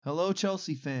Hello,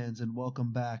 Chelsea fans, and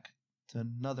welcome back to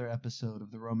another episode of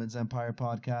the Romans Empire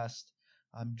podcast.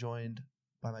 I'm joined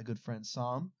by my good friend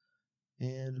Sam,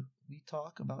 and we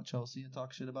talk about Chelsea and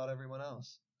talk shit about everyone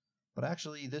else. But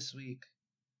actually, this week,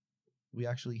 we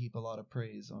actually heap a lot of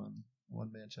praise on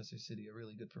one Manchester City, a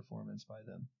really good performance by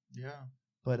them. Yeah,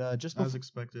 But as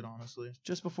expected, honestly.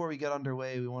 just before we get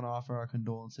underway, we want to offer our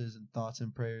condolences and thoughts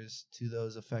and prayers to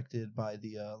those affected by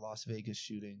the Las Vegas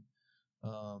shooting.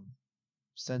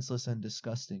 Senseless and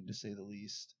disgusting, to say the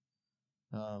least.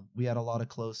 We had a lot of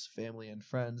close family and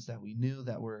friends that we knew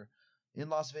that were in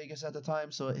Las Vegas at the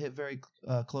time, so it hit very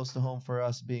close to home for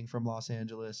us, being from Los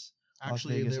Angeles.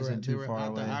 Actually, Las Vegas they isn't too were far at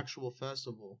away. the actual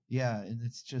festival. Yeah, and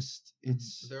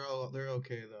They're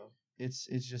okay though. it's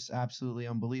just absolutely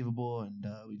unbelievable, and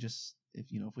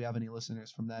if we have any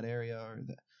listeners from that area or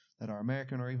that are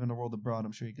American or even the world abroad,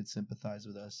 I'm sure you could sympathize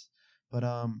with us. But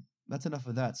that's enough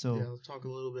of that. So yeah, let's talk a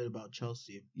little bit about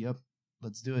Chelsea. Yep,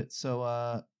 let's do it.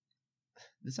 So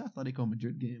this Atletico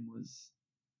Madrid game was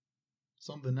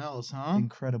Something else, huh?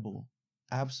 incredible,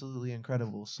 absolutely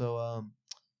incredible. So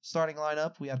starting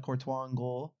lineup, we had Courtois in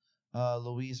goal.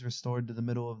 Luis restored to the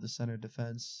middle of the center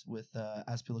defense with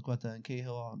Azpilicueta and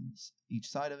Cahill on each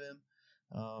side of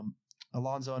him.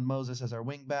 Alonso and Moses as our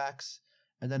wing backs,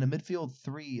 and then a midfield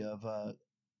three of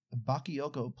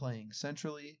Bakayoko playing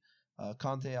centrally,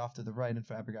 Conte off to the right and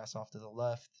Fabregas off to the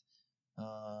left,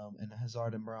 and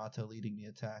Hazard and Morata leading the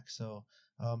attack. So,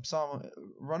 Sam,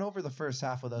 run over the first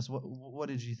half with us. What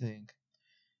did you think?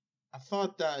 I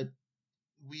thought that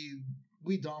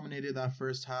we dominated that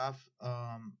first half.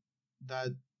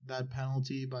 That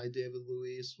penalty by David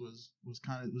Luiz was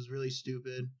really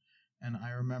stupid, and I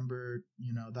remember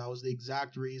that was the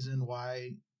exact reason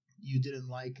why you didn't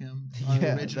like him.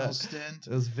 Original stint.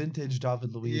 It was vintage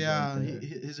David Luiz. Yeah,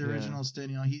 his original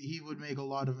stint. He would make a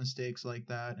lot of mistakes like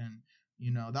that, and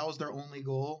that was their only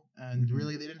goal, and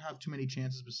really they didn't have too many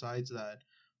chances besides that.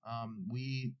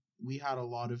 We had a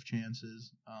lot of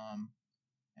chances,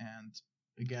 and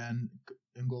again,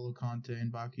 N'Golo Kante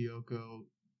and Bakayoko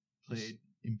played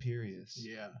imperious.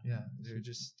 Yeah,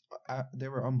 they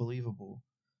were unbelievable.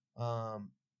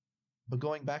 But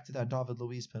going back to that David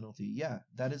Luiz penalty, yeah,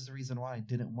 that is the reason why I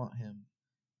didn't want him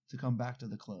to come back to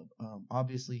the club.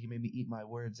 Obviously, he made me eat my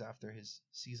words after his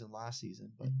season last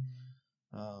season, but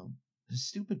his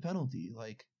stupid penalty,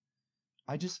 like,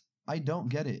 I don't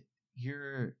get it.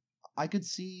 I could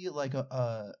see like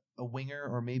a winger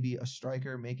or maybe a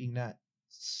striker making that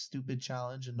stupid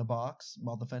challenge in the box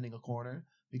while defending a corner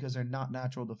because they're not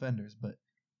natural defenders, but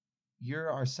you're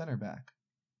our center back.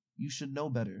 You should know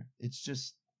better.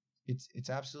 It's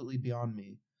absolutely beyond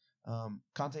me.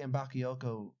 Conte and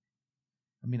Bakayoko,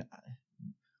 I mean,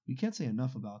 we can't say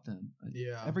enough about them.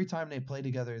 Yeah. Every time they play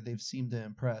together, they've seemed to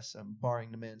impress,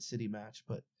 barring the Man City match,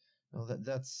 but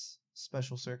that's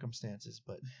special circumstances.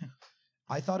 But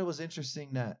I thought it was interesting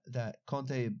that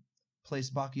Conte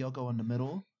placed Bakayoko in the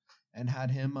middle and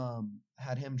had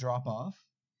him drop off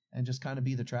and just kind of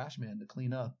be the trash man to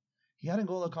clean up. He had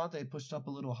N'Golo Kante pushed up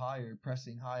a little higher,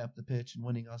 pressing high up the pitch and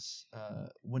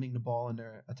winning the ball in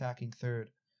their attacking third.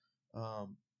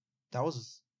 That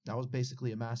was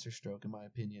basically a masterstroke in my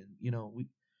opinion.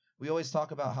 We always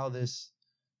talk about how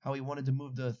he wanted to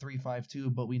move to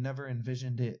 3-5-2, but we never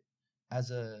envisioned it as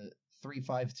a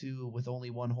 3-5-2 with only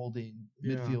one holding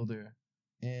midfielder,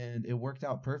 and it worked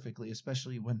out perfectly,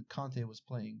 especially when Conte was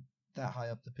playing that high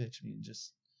up the pitch. I mean,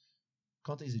 just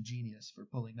Conte's a genius for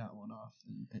pulling that one off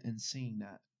and seeing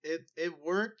that. It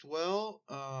worked well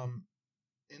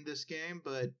in this game,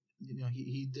 but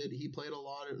he played a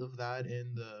lot of that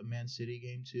in the Man City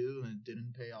game too, and it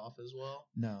didn't pay off as well.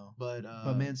 No, but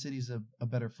Man City's a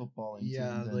better footballing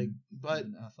team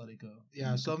than Atletico.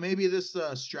 Yeah, so maybe this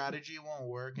strategy won't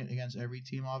work against every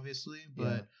team, obviously,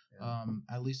 but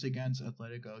at least against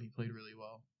Atletico, he played really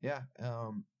well. Yeah,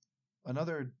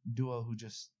 another duo who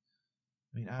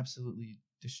absolutely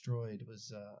destroyed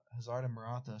was Hazard and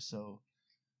Morata. So,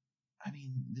 I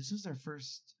mean, this is their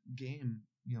first game,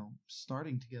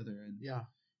 starting together, and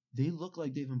they look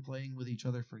like they've been playing with each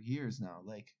other for years now.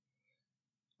 Like,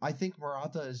 I think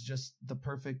Morata is just the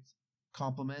perfect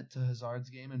complement to Hazard's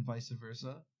game and vice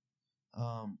versa.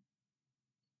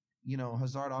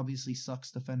 Hazard obviously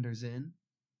sucks defenders in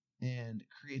and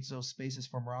creates those spaces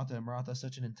for Morata. And Morata is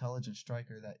such an intelligent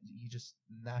striker that he just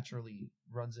naturally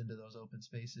runs into those open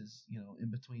spaces,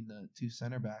 in between the two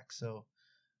center backs. So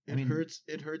it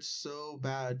hurts so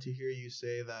bad to hear you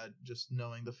say that, just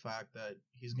knowing the fact that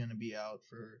he's going to be out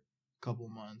for a couple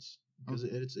months, because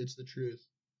it's the truth.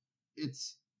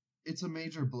 It's a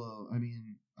major blow. I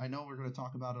mean, I know we're going to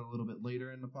talk about it a little bit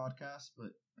later in the podcast, but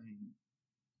I mean,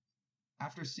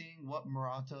 after seeing what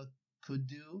Morata could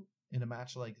do in a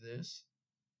match like this,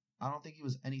 I don't think he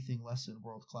was anything less than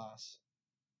world class.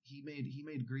 He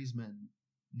made Griezmann,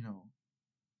 you know.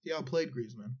 He outplayed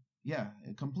Griezmann. Yeah,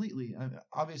 completely.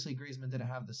 Obviously, Griezmann didn't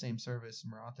have the same service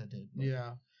Morata did.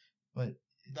 But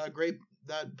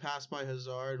that pass by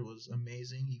Hazard was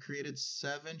amazing. He created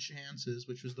 7 chances,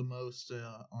 which was the most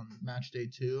on match day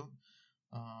 2.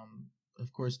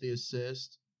 Of course, the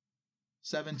assist.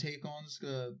 7 take-ons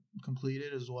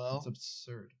completed as well. It's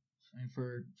absurd. And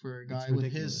for a guy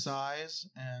with his size,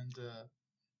 and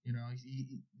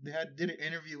they did an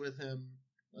interview with him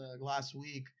last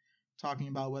week, talking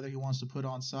about whether he wants to put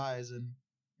on size, and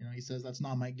he says that's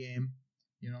not my game.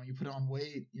 You put on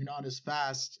weight, you're not as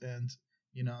fast, and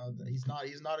he's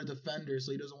not a defender,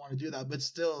 so he doesn't want to do that. But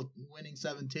still, winning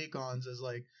 7 take-ons is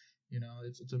like,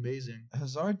 it's amazing.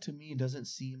 Hazard to me doesn't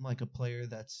seem like a player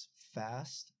that's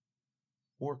fast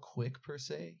or quick per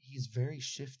se. He's very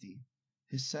shifty.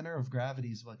 His center of gravity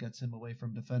is what gets him away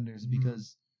from defenders,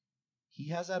 because he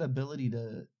has that ability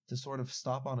to sort of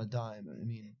stop on a dime. I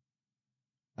mean,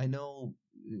 I know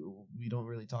we don't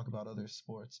really talk about other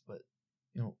sports, but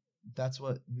that's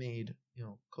what made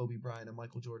Kobe Bryant and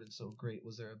Michael Jordan so great,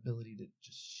 was their ability to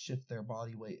just shift their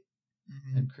body weight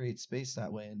and create space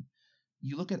that way. And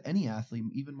you look at any athlete,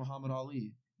 even Muhammad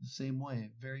Ali, the same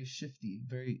way, very shifty,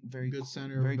 very good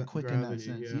center, very quick gravity,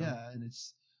 in that sense. Yeah, and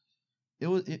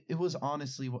it was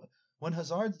honestly, when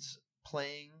Hazard's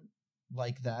playing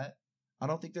like that, I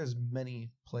don't think there's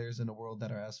many players in the world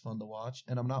that are as fun to watch.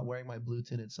 And I'm not wearing my blue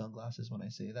tinted sunglasses when I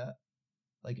say that.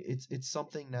 Like, it's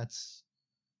something that's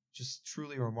just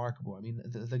truly remarkable. I mean,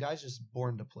 the guy's just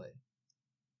born to play.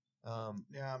 But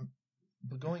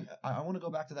I want to go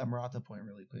back to that Morata point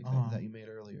really quick that you made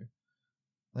earlier.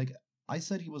 Like, I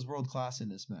said he was world class in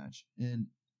this match, and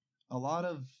a lot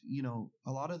of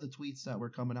the tweets that were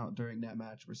coming out during that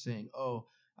match were saying, "Oh,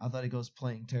 Atletico's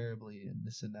playing terribly and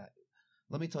this and that."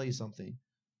 Let me tell you something.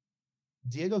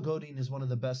 Diego Godin is one of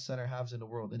the best center halves in the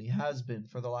world, and he has been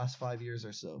for the last 5 years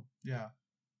or so. Yeah.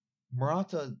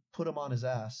 Morata put him on his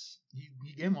ass.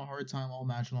 He gave him a hard time all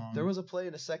match long. There was a play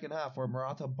in the second half where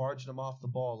Morata barged him off the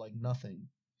ball like nothing.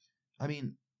 I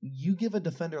mean, you give a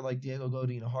defender like Diego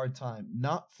Godin a hard time,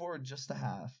 not for just a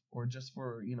half or just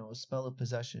for, a spell of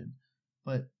possession,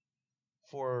 but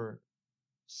for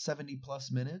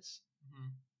 70-plus minutes,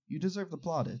 you deserve the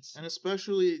plaudits. And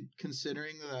especially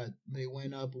considering that they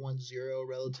went up 1-0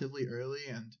 relatively early,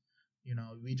 and,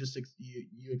 we just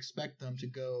you expect them to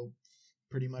go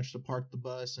pretty much to park the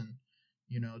bus and,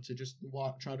 to just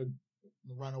try to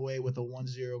run away with a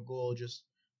 1-0 goal, just,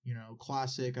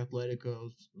 classic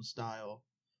Atletico style.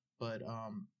 But,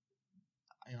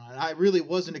 I really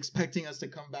wasn't expecting us to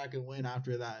come back and win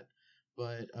after that.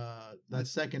 But that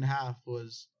second half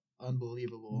was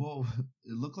unbelievable. Well,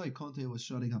 it looked like Conte was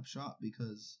shutting up shop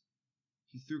because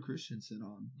he threw Christensen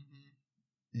on.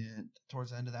 And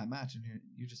towards the end of that match, and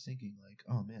you're just thinking, like,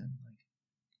 oh, man, like,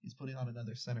 he's putting on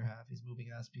another center half. He's moving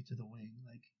Aspi to the wing.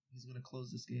 Like, he's going to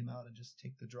close this game out and just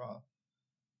take the draw.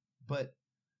 But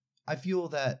I feel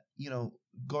that,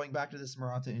 going back to this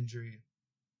Morata injury,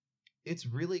 it's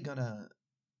really gonna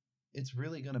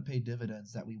pay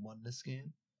dividends that we won this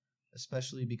game,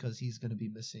 especially because he's gonna be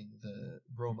missing the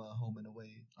Roma home and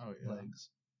away legs.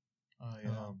 Oh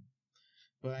yeah.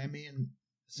 But I mean,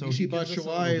 so Michy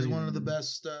Batshuayi is one of the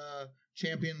best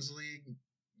Champions League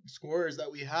scorers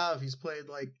that we have. He's played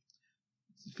like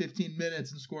 15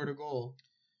 minutes and scored a goal.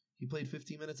 He played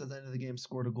 15 minutes at the end of the game,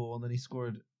 scored a goal, and then he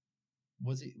scored.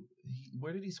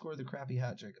 Where did he score the crappy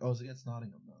hat trick? Oh, it was against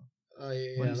Nottingham though. Oh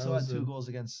yeah. But he still had 2 goals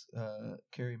against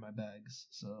Carry My Bags.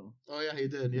 So. Oh yeah, he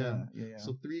did. Yeah.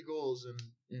 So 3 goals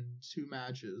in 2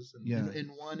 matches, and in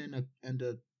one and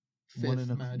a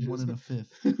fifth match. One and a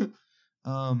fifth.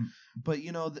 But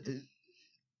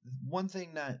one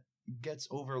thing that gets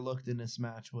overlooked in this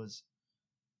match was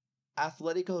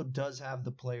Atletico does have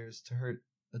the players to hurt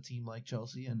a team like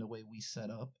Chelsea and the way we set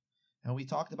up. And we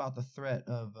talked about the threat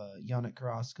of Yannick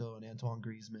Carrasco and Antoine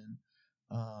Griezmann.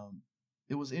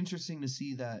 It was interesting to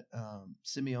see that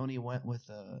Simeone went with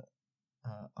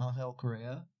Angel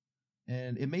Correa.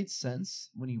 And it made sense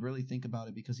when you really think about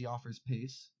it because he offers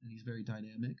pace and he's very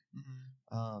dynamic.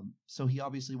 So he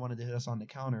obviously wanted to hit us on the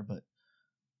counter. But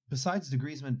besides the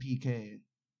Griezmann PK,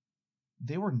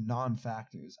 they were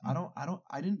non-factors.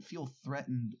 I didn't feel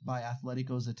threatened by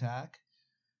Atletico's attack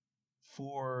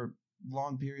for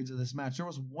long periods of this match. There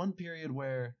was one period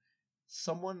where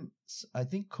I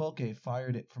think Koke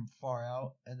fired it from far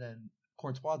out, and then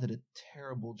Courtois did a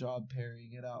terrible job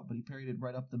parrying it out, but he parried it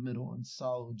right up the middle, and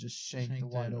Saul just shanked the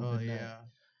wide open net.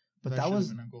 But that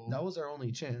was our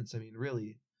only chance. I mean,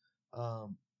 really,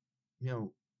 You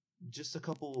know, just a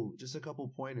couple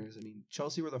pointers. I mean,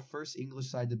 Chelsea were the first English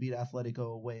side to beat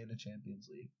Atletico away in the Champions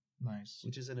League, Nice.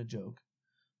 which isn't a joke.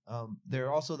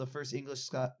 They're also the first English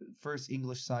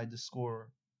side to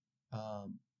score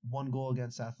one goal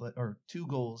against two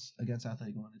goals against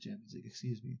Atletico in the Champions League.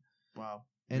 Excuse me. Wow.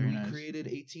 And Very we nice. created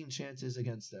 18 chances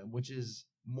against them, which is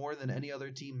more than any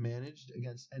other team managed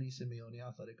against any Simeone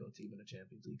Atletico team in the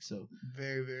Champions League. So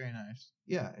very, very nice.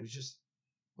 Yeah, it was just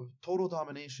total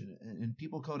domination, and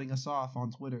people coding us off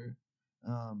on Twitter.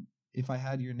 If I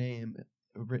had your name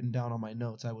written down on my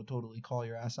notes, I would totally call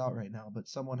your ass out right now. But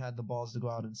someone had the balls to go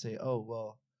out and say, "Oh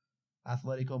well,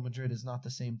 Atletico Madrid is not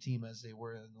the same team as they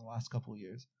were in the last couple of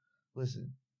years."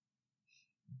 Listen,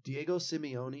 Diego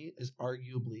Simeone is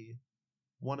arguably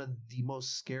one of the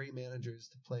most scary managers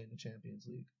to play in the Champions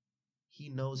League. He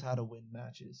knows how to win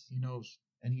matches. He knows.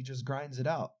 And he just grinds it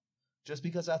out. Just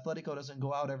because Atletico doesn't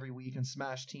go out every week and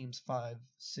smash teams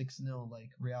 5-6-0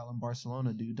 like Real and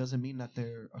Barcelona do, doesn't mean that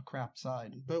they're a crap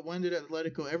side. But when did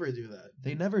Atletico ever do that?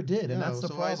 They never did, and that's the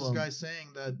problem. So why is this guy saying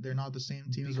that they're not the same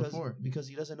team as before? Because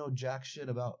he doesn't know jack shit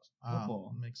about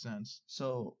football. Makes sense.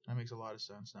 So that makes a lot of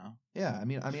sense now. Yeah, I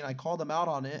mean, I called him out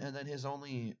on it, and then his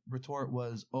only retort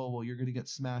was, "Oh, well, you're gonna get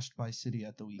smashed by City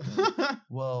at the weekend."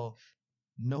 Well,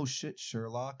 no shit,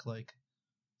 Sherlock. Like,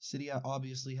 City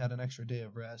obviously had an extra day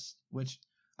of rest, which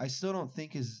I still don't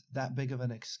think is that big of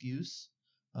an excuse,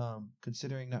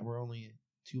 considering that we're only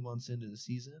 2 months into the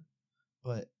season.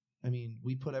 But I mean,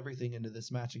 we put everything into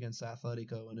this match against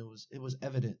Atletico, and it was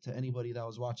evident to anybody that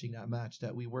was watching that match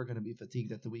that we were going to be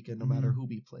fatigued at the weekend, no matter who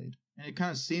we played. And it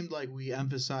kind of seemed like we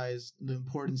emphasized the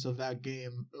importance of that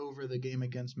game over the game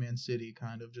against Man City,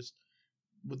 kind of just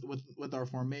with our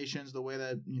formations, the way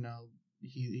that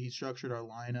he structured our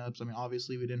lineups. I mean,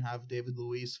 obviously we didn't have David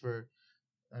Luiz for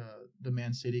the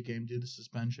Man City game due to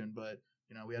suspension, but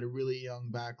we had a really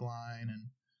young back line, and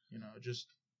just.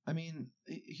 I mean,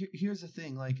 here's the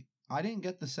thing. Like, I didn't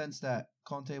get the sense that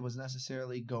Conte was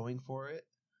necessarily going for it.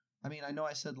 I mean, I know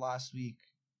I said last week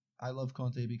I love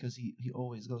Conte because he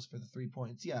always goes for the 3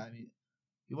 points. Yeah, I mean,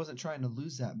 he wasn't trying to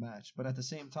lose that match, but at the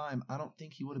same time, I don't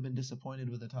think he would have been disappointed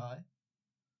with a tie.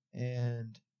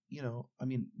 And I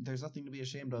mean, there's nothing to be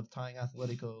ashamed of tying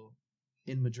Atletico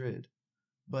in Madrid,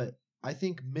 but I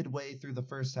think midway through the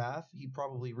first half, he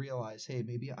probably realized, hey,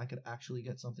 maybe I could actually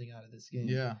get something out of this game.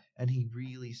 Yeah. And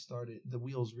the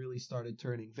wheels really started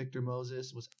turning. Victor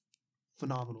Moses was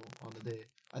phenomenal on the day.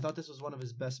 I thought this was one of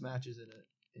his best matches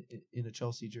in a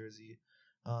Chelsea jersey.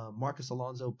 Marcus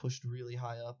Alonso pushed really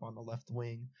high up on the left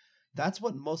wing. That's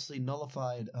what mostly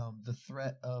nullified the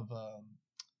threat of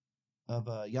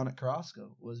Yannick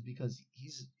Carrasco, was because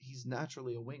he's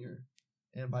naturally a winger.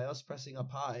 And by us pressing up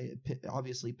high, it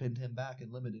obviously pinned him back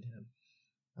and limited him.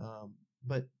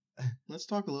 But let's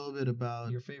talk a little bit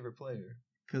about your favorite player,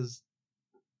 because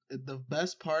the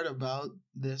best part about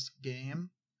this game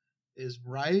is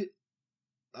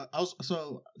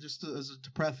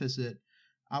to preface it,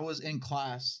 I was in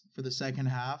class for the second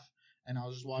half, and I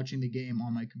was just watching the game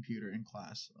on my computer in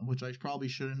class, which I probably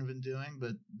shouldn't have been doing,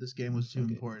 but this game was too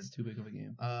important. It's too big of a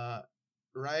game.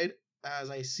 Right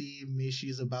as I see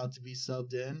Michy's about to be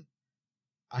subbed in,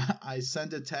 I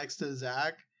sent a text to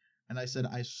Zach, and I said,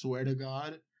 I swear to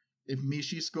God, if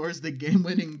Michy scores the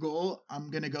game-winning goal,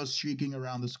 I'm going to go streaking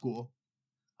around the school.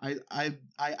 I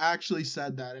actually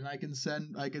said that, and I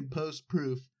can post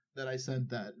proof that I sent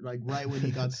that, like right when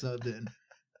he got subbed in.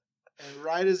 And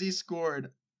right as he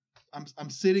scored, I'm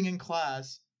sitting in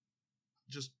class,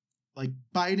 just like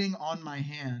biting on my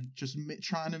hand, just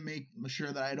trying to make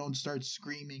sure that I don't start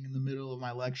screaming in the middle of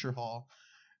my lecture hall.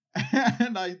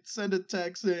 And I sent a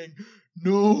text saying,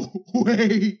 "No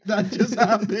way that just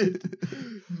happened.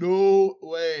 No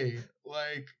way."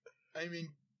 Like, I mean,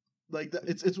 like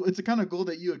it's a kind of goal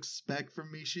that you expect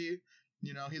from Michy.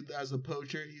 He as a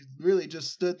poacher, he really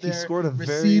just stood there,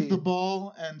 received the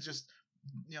ball, and just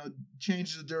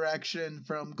changed the direction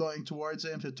from going towards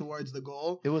him to towards the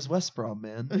goal. It was West Brom,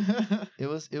 man. it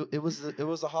was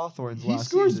the Hawthorns He last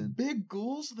season. He scores big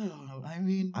goals though. I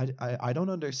mean, I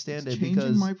don't understand it, changing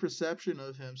because my perception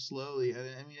of him slowly.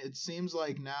 I mean, it seems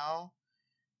like now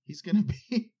he's gonna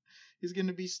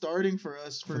be starting for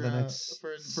us for the next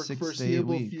for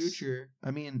foreseeable future. I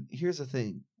mean, here's the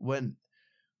thing: when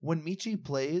Michy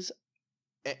plays,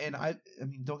 and I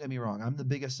mean, don't get me wrong, I'm the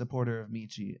biggest supporter of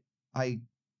Michy. I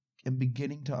am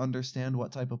beginning to understand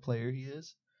what type of player he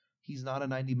is. He's not a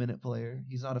 90-minute player.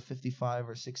 He's not a 55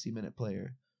 or 60-minute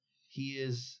player. He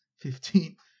is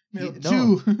 15.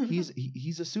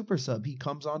 He's a super sub. He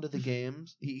comes onto the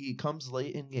games. He comes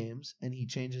late in games, and he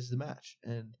changes the match.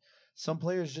 And some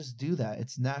players just do that.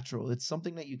 It's natural. It's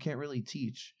something that you can't really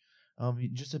teach.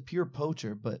 Just a pure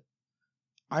poacher. But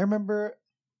I remember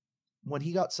when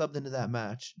he got subbed into that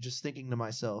match, just thinking to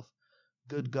myself,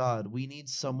 good God, we need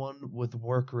someone with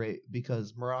work rate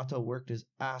because Murata worked his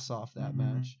ass off that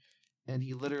match. And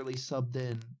he literally subbed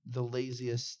in the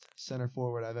laziest center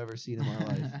forward I've ever seen in my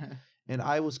life. And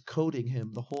I was coding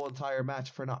him the whole entire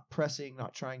match for not pressing,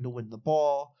 not trying to win the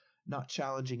ball, not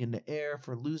challenging in the air,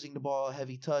 for losing the ball,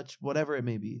 heavy touch, whatever it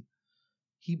may be.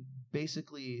 He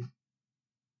basically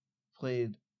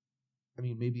played, I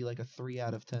mean, maybe like a 3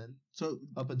 out of 10 So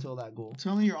up until that goal.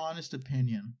 tell me your honest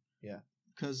opinion. Yeah.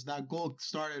 Because that goal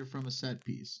started from a set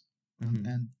piece. Mhm.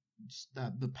 And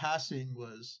that the passing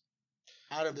was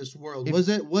out of this world.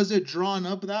 Was it drawn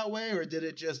up that way, or did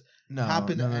it just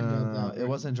happen to end up that way? It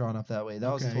wasn't drawn up that way.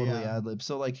 That was totally yeah. ad lib.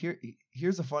 So like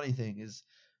here's the funny thing is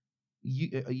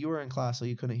you were in class so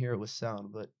you couldn't hear it with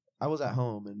sound, but I was at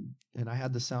home and I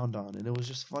had the sound on, and it was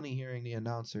just funny hearing the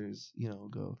announcers,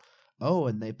 go, "Oh,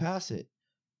 and they pass it.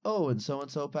 Oh, and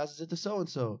so passes it to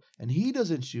so and he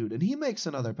doesn't shoot, and he makes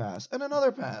another pass, and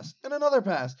another pass, and another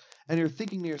pass." And you're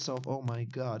thinking to yourself, "Oh my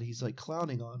God, he's like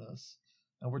clowning on us.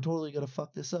 And we're totally going to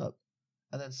fuck this up."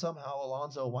 And then somehow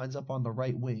Alonso winds up on the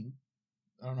right wing.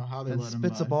 I don't know how they and let him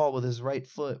spits a ball with his right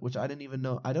foot, which I didn't even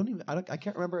know. I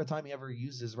can't remember a time he ever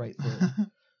used his right foot.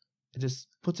 It just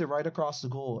puts it right across the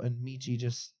goal, and Michi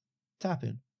just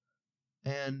tapping.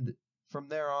 And from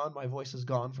there on, my voice is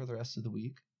gone for the rest of the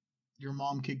week. Your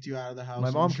mom kicked you out of the house. My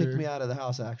mom kicked me out of the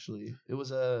house, actually.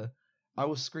 I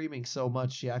was screaming so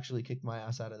much, she actually kicked my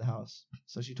ass out of the house.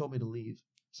 So she told me to leave.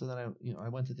 So then I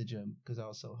went to the gym because I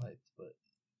was so hyped. But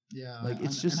yeah,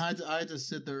 and I had to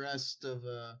sit the rest of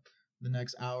the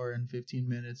next hour and 15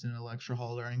 minutes in a lecture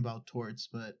hall learning about torts.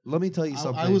 But let me tell you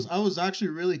something. I was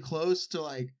actually really close to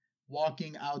like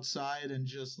walking outside and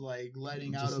just like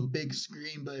letting out a big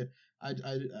scream, but I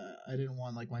didn't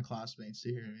want like my classmates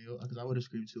to hear me because I would have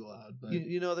screamed too loud. But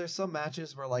there's some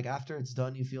matches where like after it's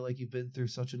done, you feel like you've been through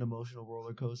such an emotional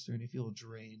roller coaster and you feel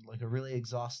drained, like a really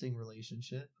exhausting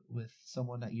relationship with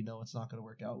someone that it's not going to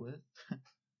work out with.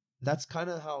 That's kind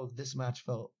of how this match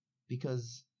felt,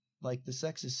 because like the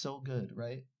sex is so good,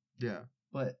 right? Yeah.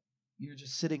 But you're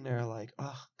just sitting there like,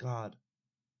 oh God,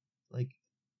 like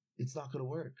it's not going to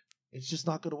work. It's just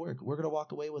not going to work. We're going to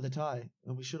walk away with a tie,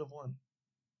 and we should have won.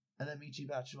 And then Michy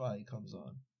Batshuayi comes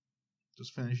on.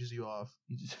 Just finishes you off.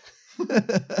 He just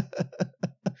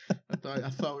I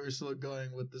thought we were still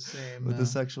going with the same. With the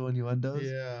sexual innuendos?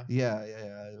 Yeah.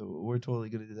 Yeah. We're totally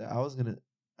going to do that. I was going to...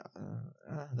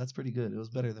 that's pretty good. It was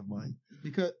better than mine.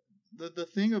 Because the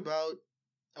thing about...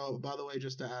 Oh, by the way,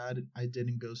 just to add, I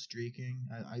didn't go streaking.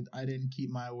 I didn't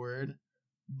keep my word.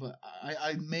 But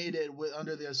I made it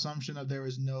under the assumption that there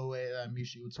was no way that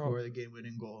Michy would score the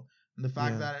game-winning goal. And the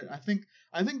fact that I think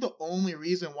the only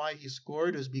reason why he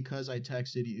scored is because I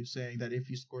texted you saying that if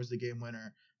he scores the game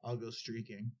winner, I'll go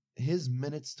streaking. His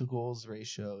minutes to goals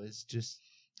ratio is just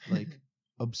like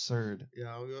absurd.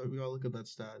 Yeah, we gotta look at that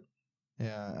stat.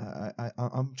 Yeah,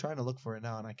 I'm trying to look for it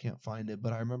now and I can't find it,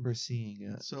 but I remember seeing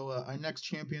it. So our next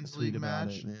Champions League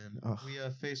match, we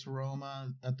face Roma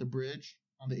at the Bridge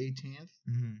on the 18th.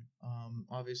 Mm-hmm.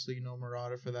 Obviously, no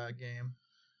Murata for that game.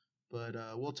 But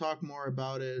we'll talk more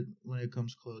about it when it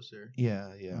comes closer.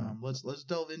 Yeah. Let's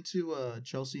delve into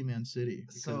Chelsea Man City.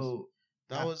 So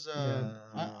that was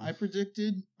I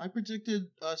predicted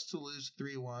us to lose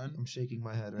 3-1. I'm shaking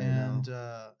my head right now.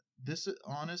 And this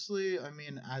honestly, I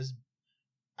mean,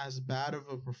 as bad of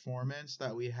a performance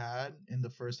that we had in the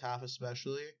first half,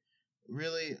 especially,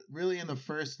 really in the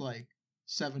first like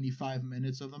 75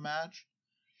 minutes of the match.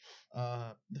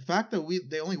 The fact that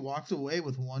they only walked away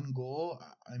with 1 goal,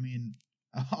 I mean,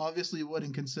 obviously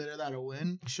wouldn't consider that a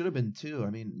win. Should have been 2. I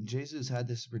mean, Jesus had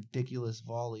this ridiculous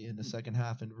volley in the second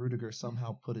half, and Rudiger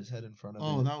somehow put his head in front of it.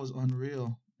 Oh, that was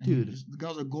unreal. Dude. The guy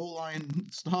was a goal line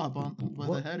stop with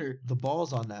a header. The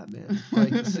ball's on that man.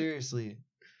 Like, seriously.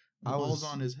 The ball's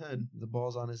on his head. The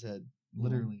ball's on his head.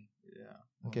 Literally.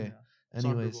 Yeah. Okay. Yeah.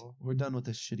 Anyways, we're done with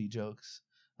the shitty jokes.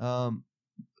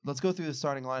 Let's go through the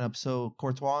starting lineup. So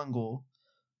Courtois in goal,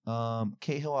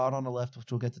 Cahill out on the left,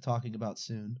 which we'll get to talking about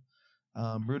soon.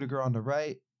 Rudiger on the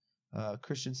right,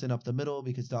 Christensen up the middle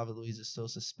because David Luiz is still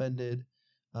suspended.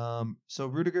 So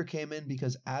Rudiger came in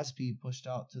because Aspi pushed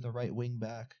out to the right wing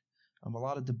back. A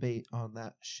lot of debate on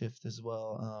that shift as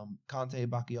well. Conte,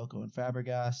 Bakayoko, and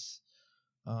Fabregas,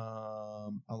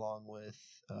 along with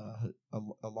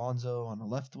Alonso on the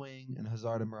left wing and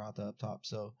Hazard and Morata up top.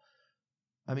 So,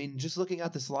 I mean, just looking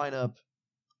at this lineup,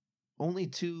 only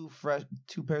two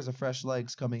pairs of fresh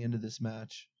legs coming into this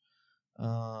match.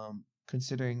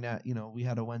 Considering that we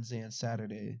had a Wednesday and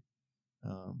Saturday,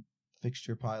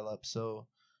 fixture pileup. So,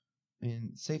 I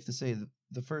mean, safe to say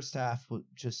the first half would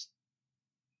just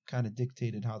kind of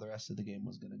dictated how the rest of the game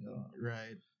was going to go.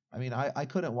 Right. I mean, I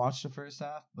couldn't watch the first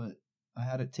half, but I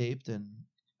had it taped and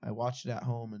I watched it at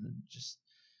home, and just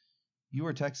you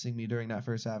were texting me during that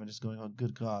first half and just going, "Oh,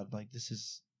 good God! Like this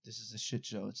is a shit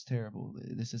show. It's terrible.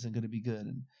 This isn't going to be good."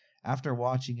 And after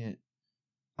watching it,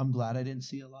 I'm glad I didn't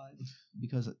see it live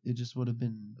because it just would have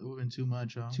been too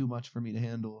much, huh? Too much for me to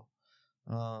handle.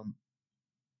 And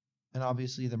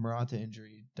obviously the Morata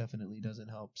injury definitely doesn't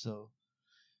help. So,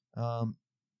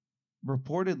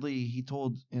 reportedly he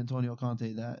told Antonio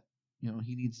Conte that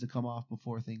he needs to come off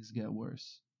before things get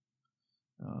worse.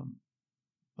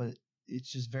 But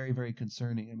it's just very, very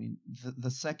concerning. I mean,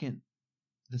 the second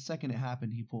it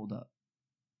happened, he pulled up.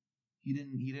 He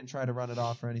didn't try to run it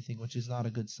off or anything, which is not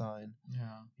a good sign.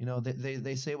 Yeah.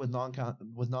 They say with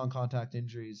non-contact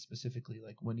injuries specifically,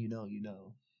 like when you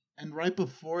know. And right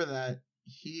before that,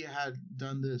 he had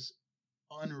done this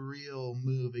unreal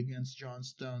move against John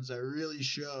Stones that really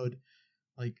showed,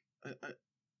 like,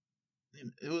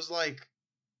 it was like,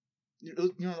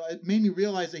 it made me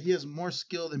realize that he has more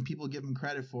skill than people give him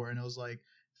credit for, and it was like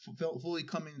fully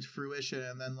coming to fruition.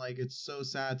 And then like it's so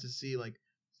sad to see like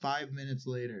 5 minutes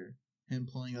later him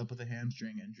pulling up with a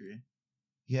hamstring injury.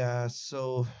 Yeah,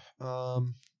 so a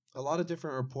lot of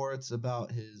different reports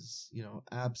about his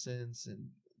absence and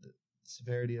the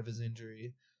severity of his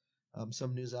injury.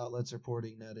 Some news outlets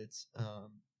reporting that it's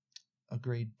a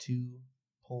grade 2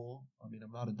 pull. I mean,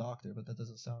 I'm not a doctor, but that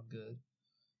doesn't sound good.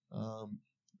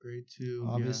 Grade 2,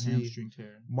 obviously, hamstring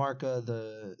tear. Marca,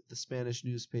 the Spanish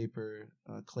newspaper,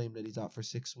 claimed that he's out for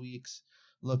 6 weeks.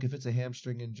 Look, if it's a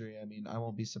hamstring injury, I mean, I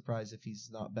won't be surprised if he's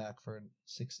not back for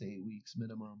 6 to 8 weeks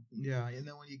minimum. Yeah, and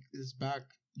then when he is back,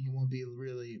 he won't be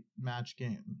really match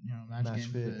game, match game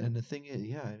fit. And the thing is,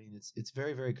 I mean, it's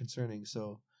very, very concerning.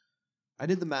 So I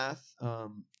did the math.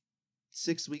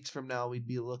 6 weeks from now, we'd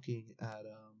be looking at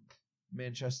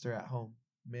Manchester at home,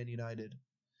 Man United.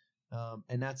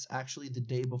 And that's actually the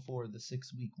day before the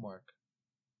 6-week mark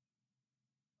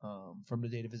from the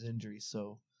date of his injury.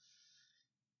 So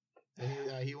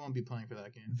he won't be playing for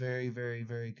that game. Very, very,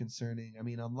 very concerning. I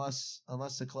mean, unless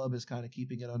the club is kind of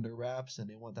keeping it under wraps and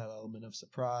they want that element of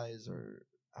surprise, or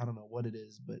I don't know what it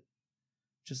is, but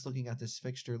just looking at this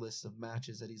fixture list of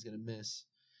matches that he's going to miss,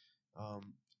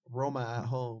 Roma at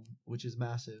home, which is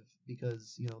massive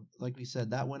because, like we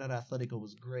said, that win at Atletico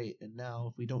was great. And now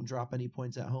if we don't drop any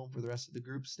points at home for the rest of the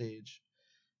group stage,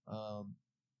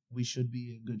 we should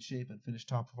be in good shape and finish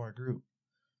top of our group.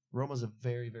 Roma's a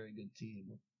very, very good team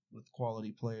with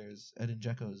quality players. Edin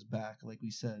Dzeko is back, like we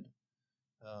said,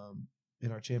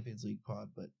 in our Champions League pod.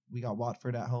 But we got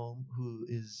Watford at home, who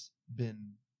has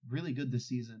been really good this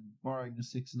season, barring the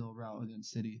 6-0 rout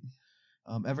against City.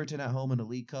 Everton at home in the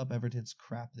League Cup. Everton's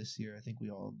crap this year. I think we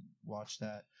all watched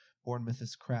that. Bournemouth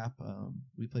is crap.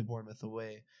 We play Bournemouth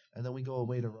away, and then we go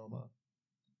away to Roma.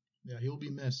 Yeah, he'll be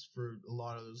missed for a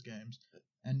lot of those games.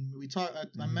 And we talked.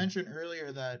 I mentioned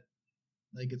earlier that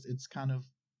like it's kind of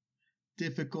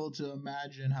difficult to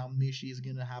imagine how Michy is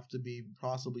going to have to be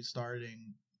possibly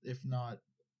starting, if not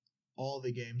all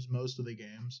the games, most of the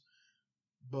games.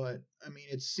 But I mean,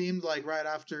 it seemed like right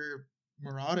after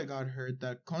Morata got hurt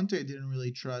that Conte didn't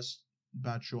really trust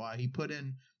Batshuayi. He put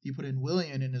in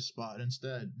Willian in his spot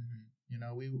instead.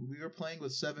 We were playing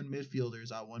with 7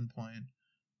 midfielders at one point,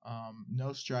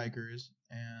 no strikers,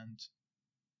 and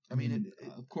I mean,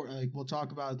 of course, like we'll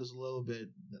talk about this a little bit.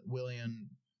 Willian,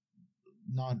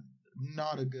 not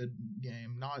a good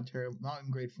game, not terrible, not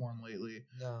in great form lately.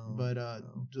 No. But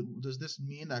does this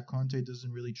mean that Conte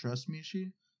doesn't really trust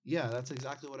Michy? Yeah, that's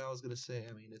exactly what I was gonna say.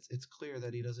 I mean, it's clear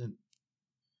that he doesn't.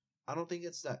 I don't think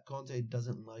it's that Conte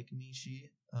doesn't like Michy,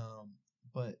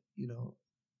 but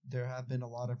there have been a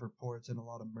lot of reports and a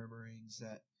lot of murmurings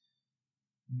that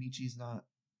Michy's not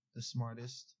the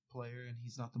smartest player and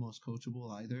he's not the most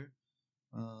coachable either.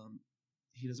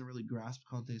 He doesn't really grasp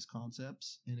Conte's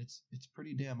concepts, and it's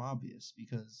pretty damn obvious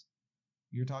because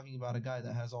you're talking about a guy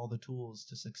that has all the tools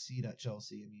to succeed at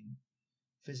Chelsea. I mean,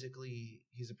 physically,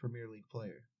 he's a Premier League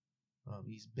player.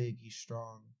 He's big, he's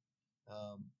strong.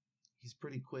 He's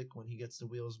pretty quick when he gets the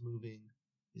wheels moving.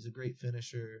 He's a great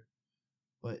finisher,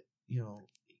 but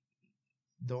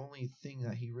the only thing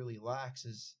that he really lacks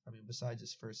is, I mean, besides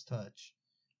his first touch,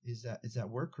 is that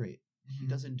work rate. He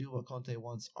doesn't do what Conte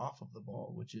wants off of the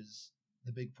ball, which is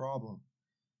the big problem.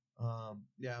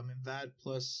 Yeah, I mean that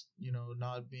plus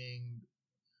not being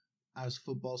as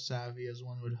football savvy as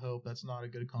one would hope. That's not a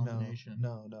good combination.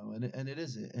 No, and it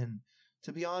isn't. And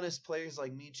to be honest, players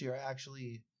like Michy are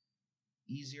actually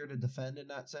easier to defend in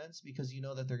that sense because you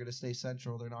know that they're going to stay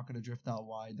central. They're not going to drift out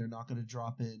wide. They're not going to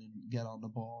drop in and get on the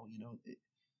ball.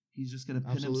 He's just going to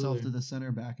pin himself to the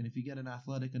center back. And if you get an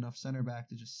athletic enough center back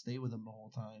to just stay with him the whole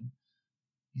time,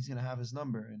 he's going to have his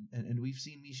number. And we've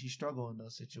seen Michy struggle in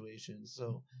those situations.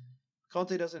 So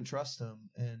Conte doesn't trust him.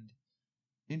 And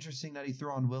interesting that he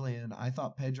threw on Willian. I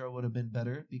thought Pedro would have been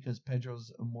better because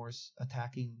Pedro's a more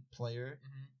attacking player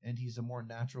and he's a more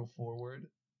natural forward.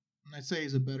 And I'd say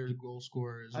he's a better goal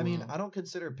scorer as well. I mean, I don't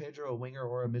consider Pedro a winger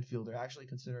or a midfielder. I actually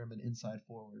consider him an inside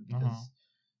forward because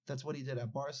that's what he did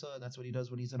at Barca, and that's what he does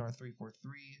when he's in our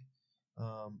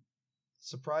 3-4-3.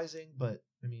 Surprising, but,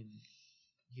 I mean,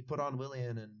 he put on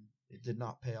Willian and it did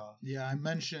not pay off. Yeah, I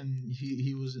mentioned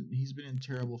he's been in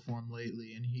terrible form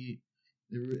lately, and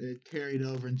it carried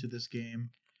over into this game.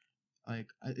 Like,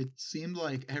 it seemed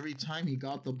like every time he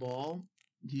got the ball,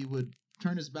 he would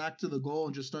turn his back to the goal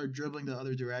and just start dribbling the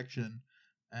other direction.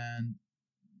 And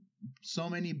so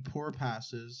many poor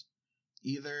passes,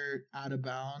 either out of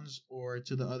bounds or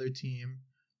to the other team.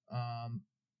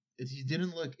 He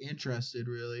didn't look interested,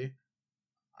 really.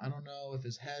 I don't know if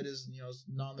his head is,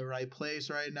 not in the right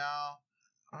place right now.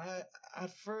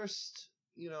 At first,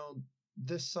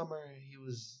 this summer he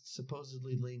was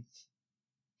supposedly linked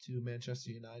to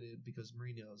Manchester United because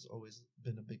Mourinho's always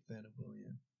been a big fan of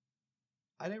Willian.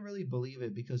 I didn't really believe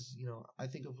it because, I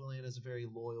think of Willian as a very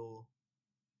loyal,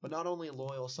 but not only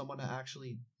loyal, someone that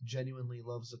actually genuinely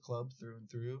loves the club through and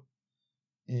through.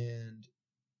 And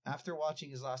after watching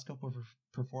his last couple of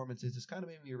performances, it's kind of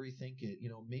made me rethink it.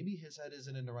 Maybe his head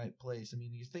isn't in the right place. I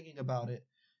mean, you're thinking about it.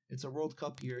 It's a World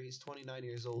Cup year. He's 29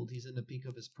 years old. He's in the peak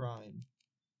of his prime.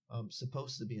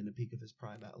 Supposed to be in the peak of his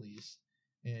prime, at least.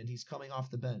 And he's coming off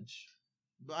the bench.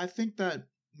 But I think that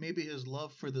maybe his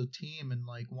love for the team and,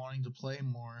 like, wanting to play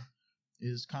more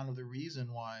is kind of the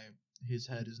reason why his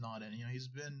head is not in. He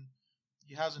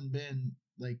hasn't been,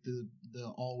 like,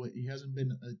 he hasn't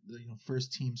been a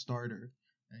first team starter.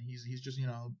 And he's just,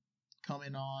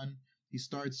 coming on. He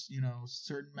starts,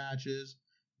 certain matches.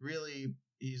 Really,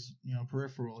 he's,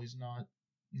 peripheral. He's not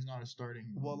a starting.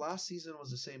 Well, last season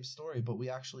was the same story, but we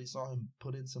actually saw him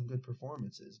put in some good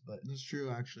performances. But that's true,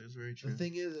 actually. It's very true. The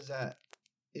thing is that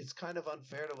it's kind of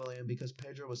unfair to Willian because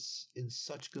Pedro was in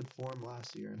such good form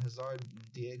last year, and Hazard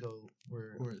and Diego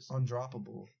were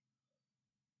undroppable.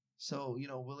 So,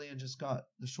 Willian just got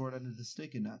the short end of the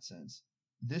stick in that sense.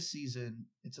 This season,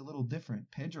 it's a little different.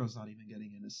 Pedro's not even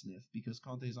getting in a sniff because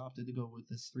Conte's opted to go with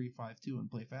this 3-5-2 and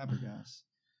play Fabregas.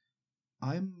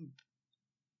 I'm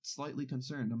slightly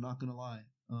concerned, I'm not going to lie.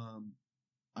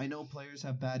 I know players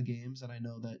have bad games, and I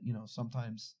know that,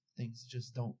 sometimes things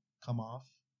just don't come off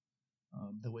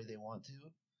the way they want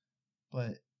to.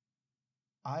 But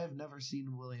I have never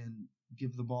seen Willian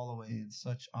give the ball away in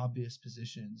such obvious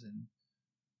positions, and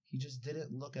he just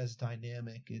didn't look as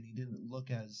dynamic, and he didn't look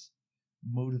as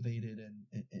motivated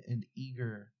and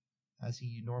eager as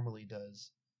he normally does.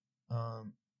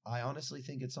 I honestly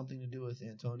think it's something to do with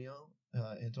Antonio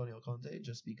Conte,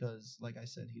 just because, like I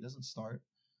said, he doesn't start.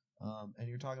 And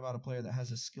you're talking about a player that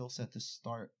has a skill set to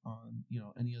start on,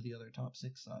 any of the other top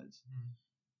 6 sides.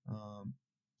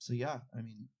 So yeah, I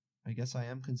mean, I guess I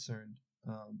am concerned.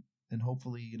 And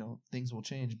hopefully, things will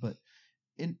change. But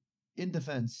in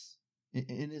defense,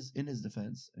 in his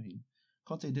defense, I mean,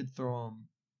 Conte did throw him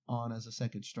on as a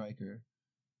second striker,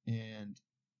 and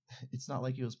it's not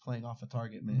like he was playing off a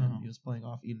target man. No. He was playing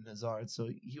off Eden Hazard, so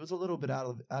he was a little bit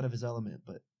out of his element.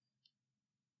 But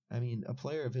I mean, a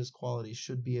player of his quality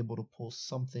should be able to pull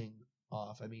something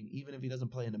off. I mean, even if he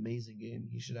doesn't play an amazing game,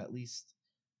 he should at least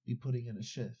be putting in a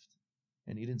shift,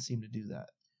 and he didn't seem to do that.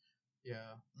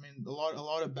 Yeah, I mean, a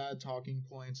lot of bad talking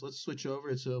points. Let's switch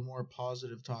over to a more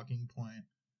positive talking point.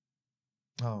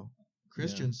 Oh,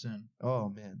 Christensen. Yeah. Oh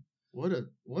man, what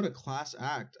a class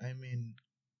act. I mean,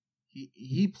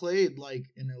 he played like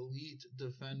an elite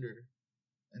defender,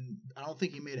 and I don't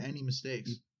think he made any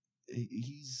mistakes.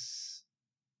 He's.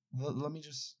 Let me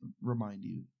just remind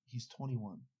you, he's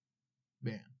 21.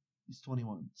 Man, he's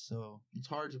 21. So it's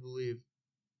hard to believe.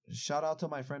 Shout out to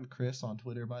my friend Chris on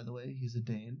Twitter, by the way. He's a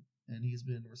Dane, and he's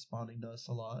been responding to us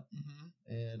a lot.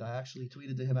 Mm-hmm. And I actually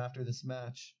tweeted to him after this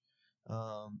match.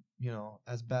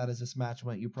 As bad as this match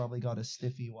went, you probably got a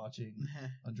stiffy watching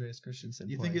Andreas Christensen.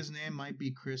 You think his name might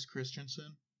be Chris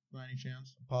Christensen by any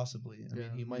chance? Possibly. I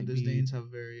mean, he might be. Those Danes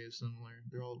have very similar.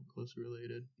 They're all closely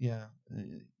related. Yeah,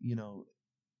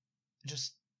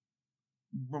 just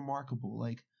remarkable.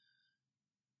 Like,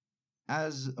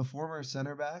 as a former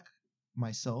center back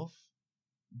myself,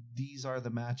 these are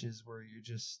the matches where you're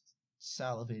just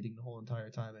salivating the whole entire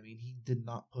time. I mean, he did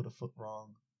not put a foot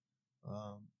wrong.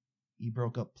 He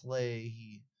broke up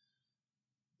play.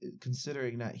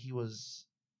 considering that he was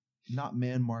not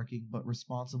man marking, but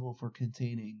responsible for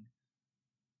containing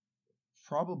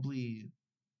probably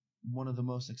one of the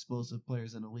most explosive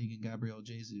players in the league in Gabriel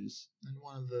Jesus. And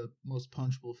one of the most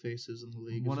punchable faces in the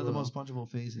league. One of the most punchable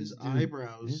faces. His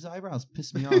eyebrows. His eyebrows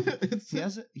piss me off.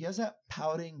 He has that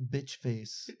pouting bitch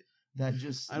face that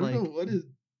just I don't know what is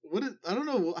I don't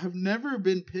know. I've never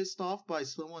been pissed off by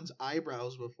someone's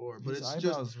eyebrows before, but his it's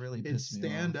eyebrows just really it piss me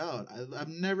stand off. out. I've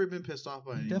never been pissed off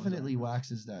by He anyone. definitely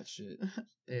waxes that shit.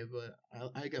 Hey, but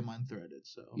I get mine threaded,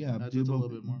 so Yeah, that's dude, a little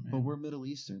bit more. Man. But we're Middle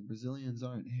Eastern. Brazilians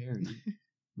aren't hairy.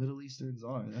 Middle Easterns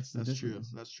are. That's true.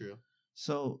 difference. That's true.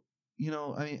 So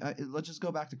I mean, let's just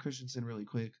go back to Christensen really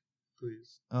quick.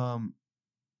 Please.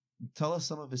 Tell us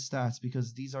some of his stats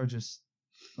because these are just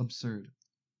absurd.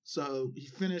 So he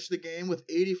finished the game with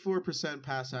 84%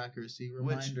 pass accuracy.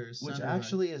 Reminders, which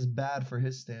actually is bad for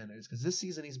his standards because this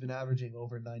season he's been averaging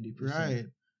over 90%. Right,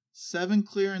 7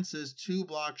 clearances, 2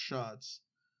 block shots.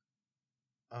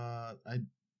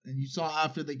 And you saw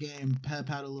after the game, Pep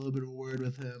had a little bit of a word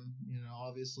with him.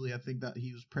 Obviously, I think that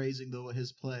he was praising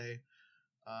his play.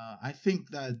 I think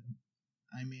that,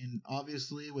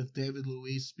 obviously, with David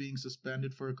Luiz being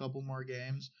suspended for a couple more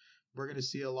games, we're going to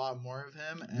see a lot more of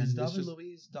him. And David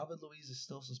Luiz is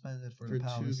still suspended for the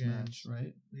Palace 2 match,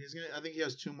 right? I think he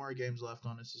has 2 more games left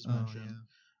on his suspension.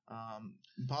 Oh,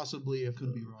 yeah. Possibly a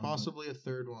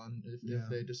third one if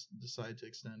they just decide to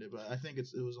extend it. But I think it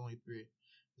was only 3.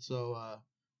 So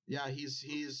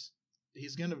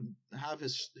he's gonna have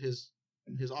his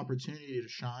opportunity to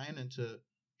shine and to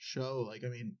show.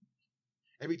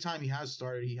 Every time he has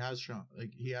started, he has shown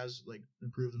he has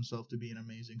improved himself to be an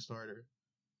amazing starter.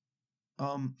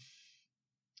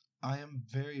 I am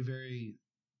very, very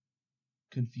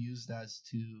confused as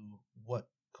to what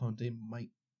Conte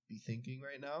might be thinking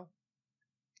right now.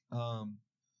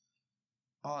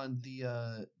 On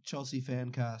the Chelsea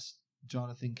Fancast,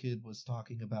 Jonathan Kidd was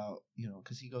talking about,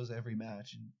 because he goes to every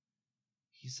match, and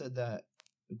he said that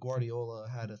Guardiola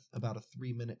had about a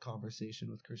 3-minute conversation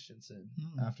with Christensen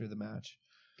after the match.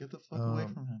 Get the fuck away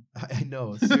from him. I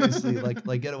know, seriously,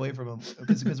 like get away from him.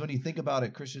 Because when you think about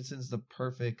it, Christensen's the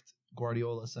perfect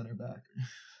Guardiola center back.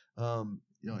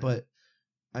 But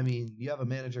you have a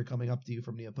manager coming up to you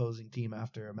from the opposing team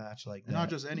after a match like that. And not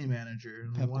just any manager.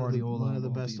 Pep Guardiola, one of the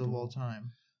best of all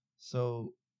time.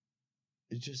 So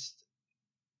it just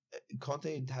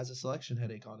Conte has a selection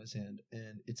headache on his hand,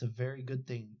 and it's a very good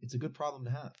thing. It's a good problem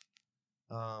to have.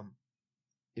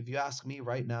 If you ask me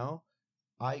right now,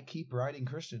 I keep riding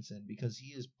Christensen because he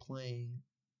is playing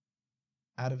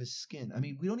out of his skin.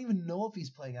 We don't even know if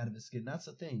he's playing out of his skin. That's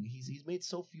the thing. He's made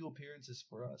so few appearances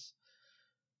for us.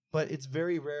 But it's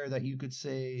very rare that you could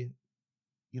say,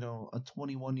 a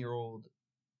 21-year-old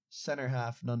center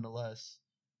half nonetheless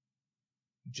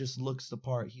just looks the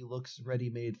part. He looks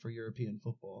ready-made for European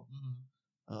football.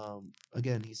 Mm-hmm.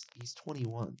 Again, he's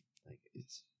 21.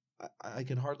 I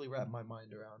can hardly wrap my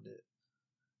mind around it.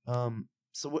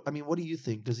 So what do you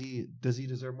think? Does he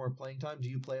deserve more playing time? Do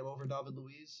you play him over David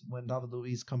Luiz when David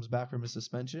Luiz comes back from his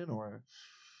suspension, or?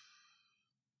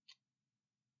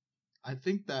 I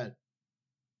think that,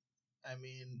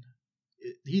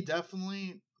 he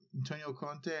definitely, Antonio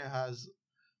Conte has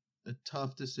a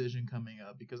tough decision coming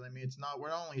up because we're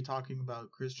not only talking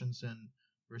about Christensen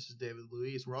versus David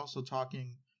Luiz. We also got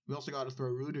to throw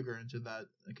Rudiger into that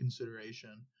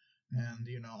consideration.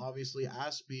 And obviously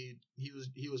Aspie, he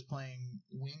was playing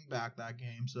wing back that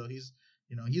game, so he's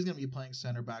going to be playing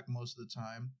center back most of the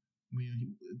time.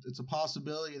 It's a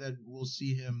possibility that we'll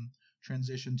see him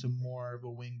transition to more of a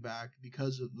wing back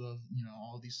because of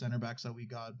all these center backs that we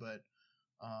got. But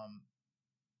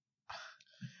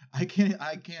I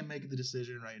can't make the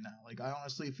decision right now. I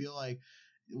honestly feel like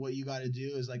what you got to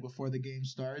do is before the game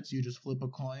starts, you just flip a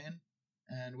coin.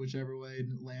 And whichever way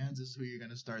it lands is who you're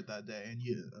going to start that day. And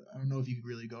I don't know if you could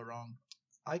really go wrong.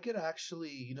 I could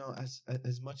actually,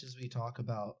 as much as we talk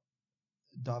about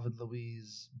David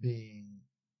Luiz being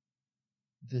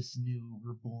this new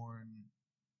reborn,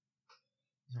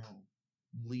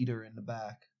 leader in the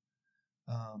back,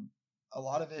 a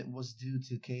lot of it was due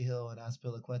to Cahill and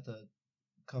Azpilicueta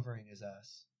covering his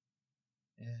ass.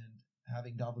 And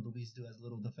having David Luiz do as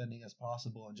little defending as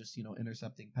possible and just,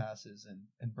 intercepting passes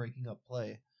and breaking up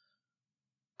play.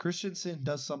 Christensen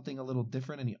does something a little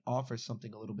different, and he offers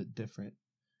something a little bit different.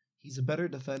 He's a better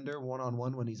defender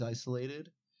one-on-one when he's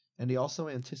isolated, and he also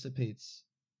anticipates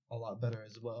a lot better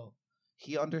as well.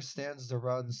 He understands the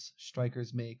runs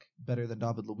strikers make better than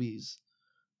David Luiz.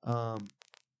 I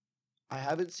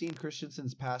haven't seen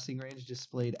Christensen's passing range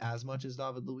displayed as much as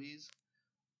David Luiz.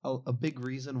 A big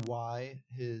reason why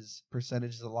his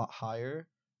percentage is a lot higher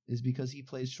is because he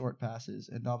plays short passes,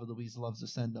 and David Luiz loves to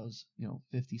send those,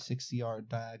 50, 60-yard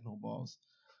diagonal balls.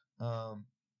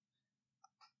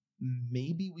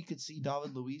 Maybe we could see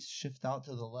David Luiz shift out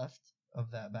to the left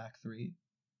of that back three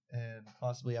and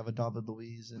possibly have a David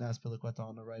Luiz and Azpilicueta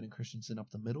on the right and Christensen up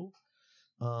the middle.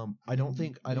 You're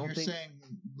saying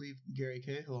leave Gary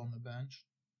Cahill on the bench.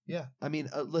 Yeah, I mean,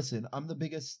 listen, I'm the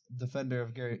biggest defender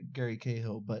of Gary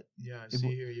Cahill, but yeah, I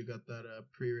see here you got that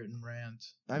pre-written rant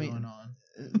going on.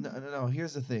 No.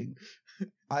 Here's the thing,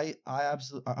 I'm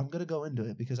gonna go into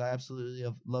it because I absolutely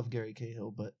love Gary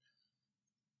Cahill, but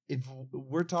if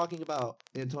we're talking about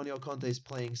Antonio Conte's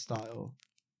playing style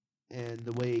and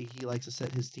the way he likes to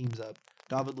set his teams up,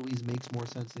 David Luiz makes more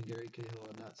sense than Gary Cahill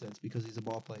in that sense because he's a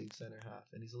ball-playing center half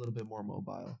and he's a little bit more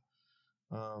mobile.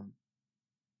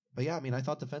 But yeah, I mean, I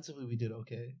thought defensively we did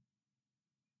okay.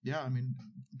 Yeah, I mean,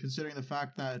 considering the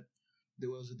fact that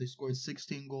they scored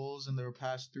 16 goals in their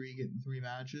past three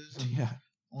matches, and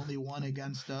only one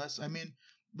against us. I mean,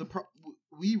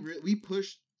 we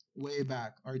pushed way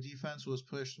back. Our defense was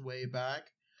pushed way back,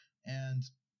 and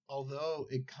although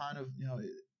it kind of,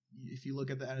 if you look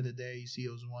at the end of the day, you see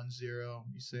it was 1-0.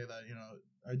 You say that,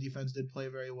 our defense did play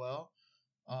very well.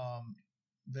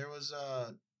 There was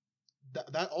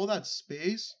that all that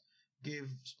space gave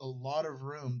a lot of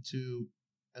room to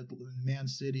Man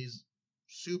City's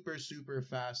super, super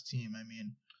fast team. I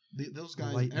mean, those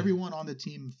guys, everyone on the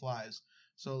team flies.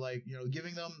 So, like,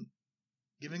 giving them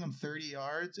 30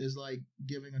 yards is like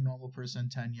giving a normal person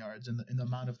 10 yards in the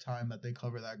amount of time that they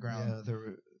cover that ground. Yeah,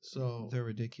 they're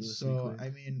ridiculous. So, I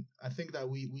mean, I think that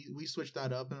we switched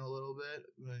that up in a little bit,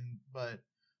 but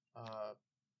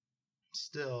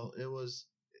still, it was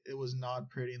not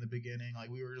pretty in the beginning. Like,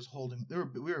 we were just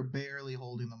we were barely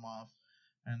holding them off.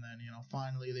 And then,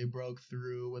 finally they broke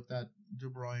through with that De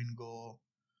Bruyne goal.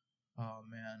 Oh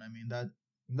man, I mean, that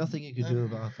nothing you could do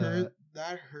about that.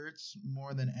 That hurts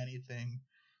more than anything.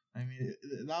 I mean,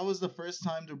 that was the first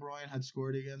time De Bruyne had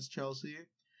scored against Chelsea,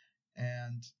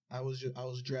 and I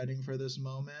was dreading for this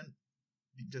moment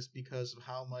just because of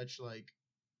how much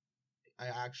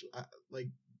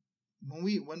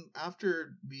after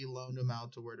we loaned him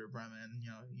out to Werder Bremen,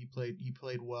 he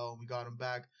played well and we got him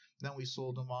back. Then we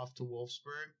sold him off to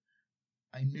Wolfsburg.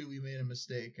 I knew we made a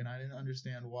mistake and I didn't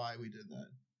understand why we did that.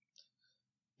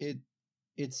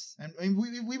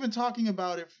 We've been talking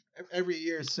about it every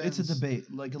year since. It's a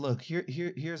debate. Like, look,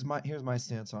 here's my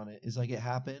stance on it. Is like, it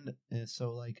happened, and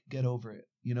so like, get over it.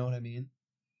 You know what I mean?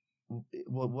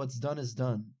 What's done is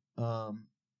done.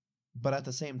 But at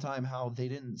the same time, how they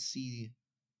didn't see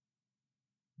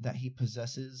that he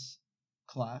possesses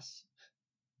class,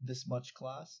 this much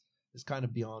class, is kind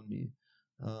of beyond me.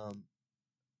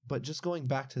 But just going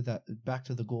back to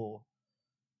the goal,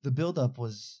 the build-up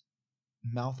was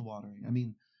mouth-watering. I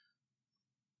mean,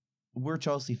 we're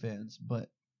Chelsea fans, but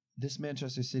this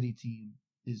Manchester City team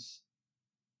is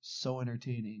so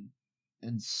entertaining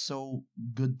and so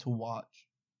good to watch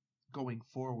going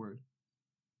forward.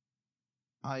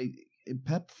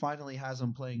 Pep finally has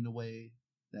them playing the way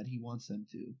that he wants them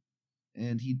to,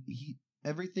 and he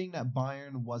everything that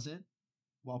Bayern wasn't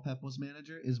while Pep was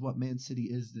manager is what Man City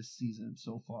is this season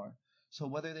so far. So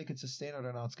whether they could sustain it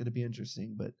or not, it's going to be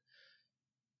interesting. But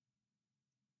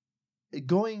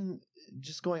going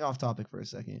off topic for a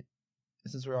second,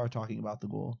 since we are talking about the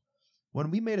goal,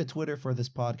 when we made a Twitter for this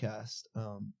podcast,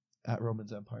 at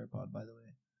Romans Empire Pod, by the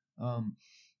way,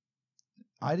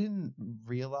 I didn't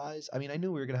realize. I mean, I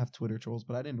knew we were gonna have Twitter trolls,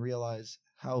 but I didn't realize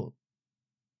how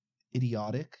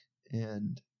idiotic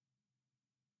and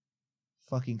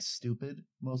fucking stupid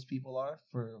most people are,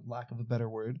 for lack of a better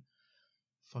word.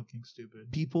 Fucking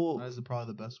stupid. People. That is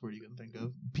probably the best word you can think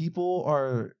of. People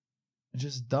are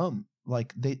just dumb.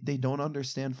 Like, they don't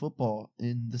understand football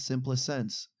in the simplest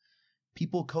sense.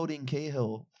 People coding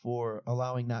Cahill for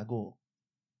allowing that goal.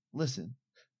 Listen.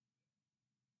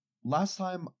 Last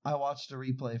time I watched a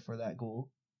replay for that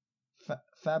goal,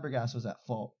 Fabregas was at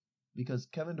fault because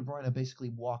Kevin De Bruyne basically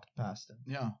walked past him.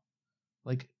 Yeah.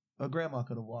 Like, a grandma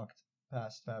could have walked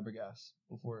past Fabregas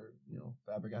before,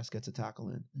 Fabregas gets a tackle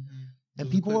in. Mm-hmm. And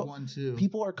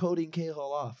people are coding Cahill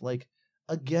off. Like,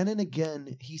 again and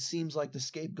again, he seems like the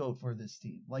scapegoat for this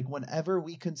team. Like, whenever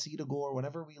we concede a goal or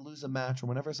whenever we lose a match or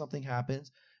whenever something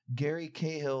happens, Gary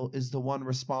Cahill is the one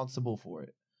responsible for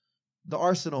it. The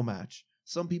Arsenal match.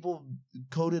 Some people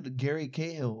coded Gary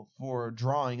Cahill for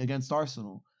drawing against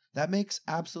Arsenal. That makes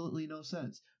absolutely no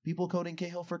sense. People coding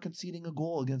Cahill for conceding a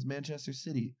goal against Manchester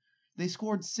City. They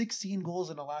scored 16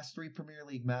 goals in the last 3 Premier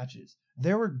League matches.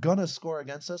 They were gonna score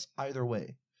against us either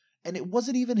way. And it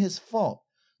wasn't even his fault.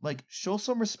 Like, show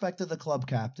some respect to the club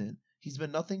captain. He's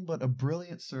been nothing but a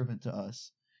brilliant servant to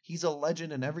us. He's a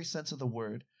legend in every sense of the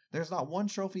word. There's not one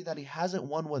trophy that he hasn't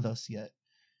won with us yet.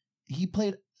 He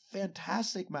played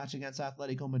fantastic match against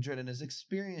Atletico Madrid, and his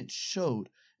experience showed,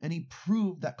 and he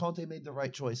proved that Conte made the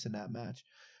right choice in that match.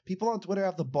 People on Twitter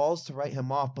have the balls to write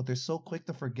him off, but they're so quick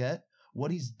to forget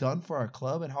what he's done for our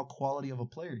club and how quality of a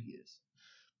player he is.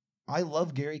 I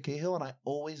love Gary Cahill, and I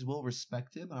always will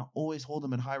respect him, and I always hold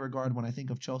him in high regard when I think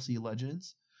of Chelsea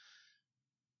legends.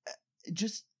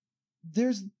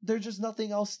 There's just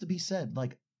nothing else to be said.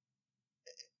 Like,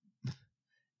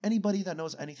 anybody that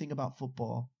knows anything about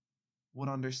football would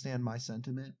understand my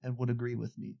sentiment and would agree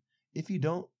with me. If you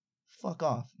don't, fuck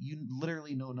off. You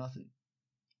literally know nothing.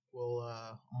 Well,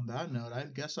 on that note, I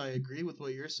guess I agree with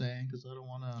what you're saying because I don't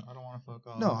wanna fuck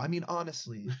off. No, I mean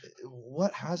honestly,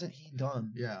 what hasn't he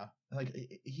done? Yeah, like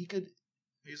he could.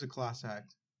 He's a class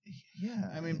act.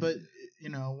 Yeah, I mean, but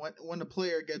when a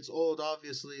player gets old,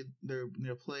 obviously their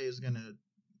play is gonna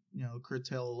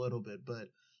curtail a little bit. But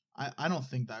I don't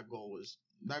think that goal was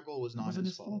not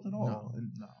his fault at all.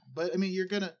 No. But I mean,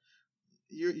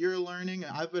 you're learning.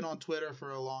 I've been on Twitter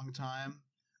for a long time.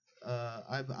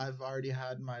 I've already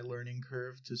had my learning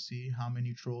curve to see how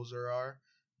many trolls there are.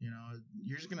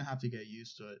 You're just gonna have to get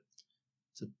used to it.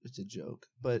 It's a joke,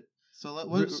 but so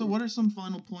what are some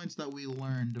final points that we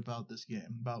learned about this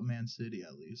game, about Man City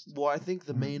at least? Well, I think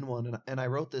the main one, and I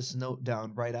wrote this note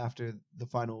down right after the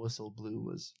final whistle blew,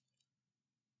 was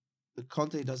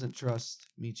Conte doesn't trust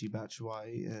Michy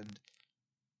Batshuayi, and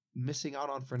missing out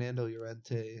on Fernando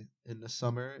Llorente in the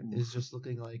summer is just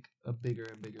looking like a bigger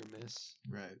and bigger miss.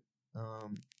 Right.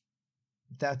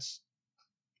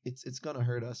 It's gonna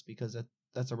hurt us because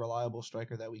that's a reliable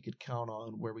striker that we could count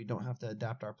on, where we don't have to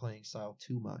adapt our playing style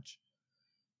too much.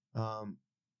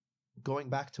 Going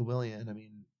back to Willian, I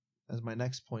mean, as my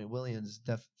next point, Willian's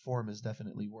form is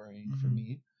definitely worrying for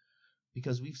me,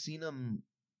 because we've seen him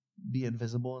be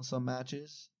invisible in some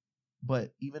matches,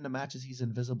 but even the matches he's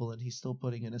invisible in, he's still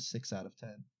putting in a 6 out of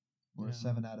 10 or a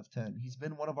 7 out of 10. He's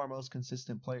been one of our most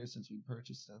consistent players since we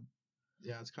purchased him.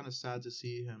 Yeah, it's kind of sad to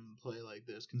see him play like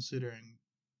this, considering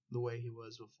the way he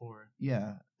was before.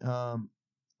 Yeah.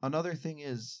 Another thing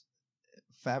is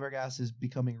Fabregas is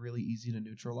becoming really easy to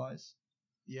neutralize.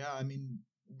 Yeah, I mean,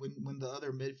 when the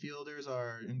other midfielders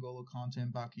are N'Golo Kanté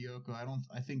and Bakayoko,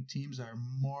 I think teams are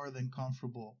more than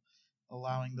comfortable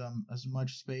allowing them as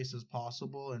much space as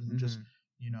possible and just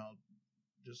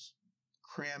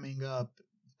cramming up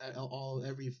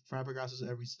every Fabregas's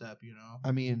every step.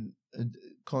 I mean,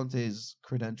 Conte's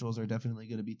credentials are definitely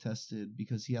going to be tested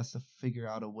because he has to figure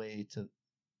out a way to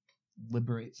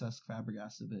liberate Cesc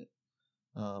Fabregas a bit.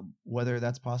 Whether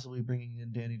that's possibly bringing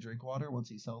in Danny Drinkwater once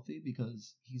he's healthy,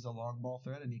 because he's a long ball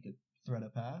threat and he could thread a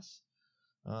pass,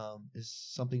 is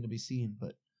something to be seen.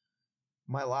 But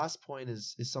my last point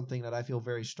is something that I feel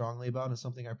very strongly about and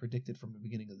something I predicted from the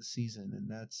beginning of the season, and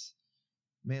that's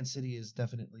Man City is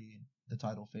definitely the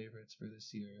title favorites for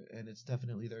this year, and it's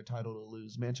definitely their title to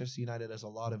lose. Manchester United has a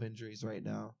lot of injuries right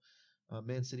now.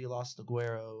 Man City lost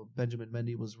Aguero. Benjamin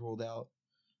Mendy was ruled out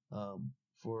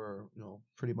for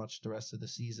pretty much the rest of the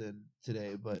season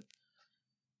today. But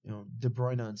De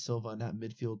Bruyne and Silva and that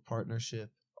midfield partnership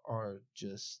are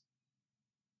just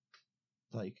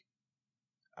like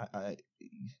I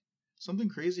something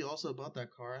crazy also about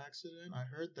that car accident. I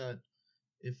heard that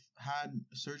had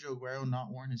Sergio Aguero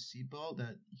not worn his seatbelt,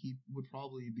 that he would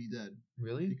probably be dead.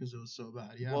 Really? Because it was so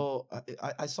bad. Yeah. Well,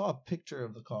 I saw a picture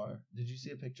of the car. Did you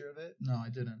see a picture of it? No, I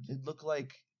didn't. It looked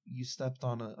like you stepped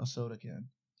on a soda can,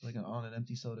 like on an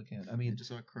empty soda can. I mean, it just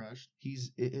got crushed.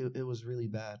 It was really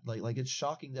bad. Like it's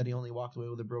shocking that he only walked away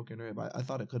with a broken rib. I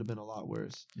thought it could have been a lot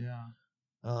worse. Yeah.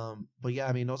 But yeah,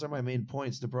 I mean, those are my main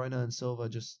points. De Bruyne and Silva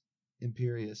just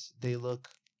imperious. They look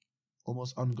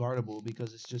almost unguardable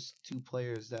because it's just two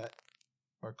players that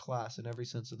are class in every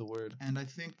sense of the word. And I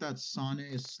think that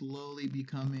Sané is slowly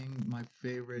becoming my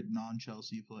favorite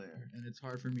non-Chelsea player. And it's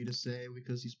hard for me to say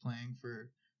because he's playing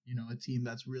for, a team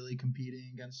that's really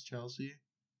competing against Chelsea.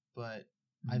 But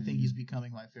I think he's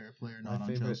becoming my favorite player not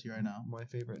on Chelsea right now. My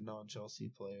favorite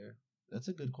non-Chelsea player. That's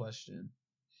a good question.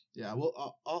 Yeah,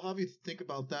 well, I'll have you think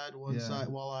about that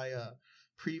while I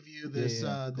preview this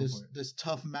this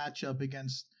tough matchup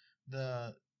against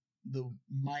the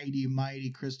mighty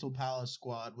Crystal Palace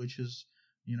squad, which has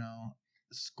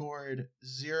scored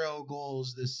 0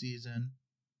 goals this season,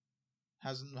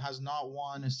 has not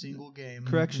won a single game.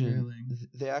 Correction,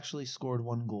 they actually scored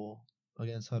 1 goal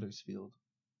against Huddersfield.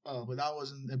 Oh, but that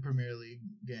wasn't a Premier League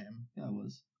game. Yeah, it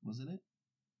was. Wasn't it?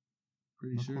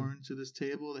 Pretty sure. According to this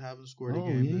table, they haven't scored a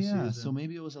game this season. So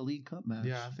maybe it was a League Cup match.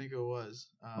 Yeah, I think it was.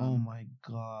 Oh my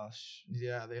gosh.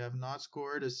 Yeah, they have not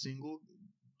scored a single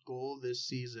goal this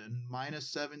season,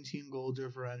 minus 17 goal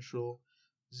differential,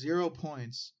 0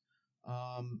 points.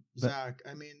 Zach,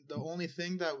 I mean, the only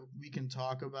thing that we can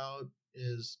talk about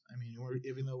is, I mean,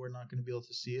 even though we're not going to be able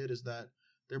to see it, is that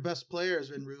their best player has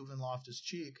been Ruben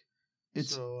Loftus-Cheek.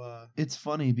 It's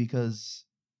funny because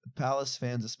Palace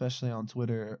fans, especially on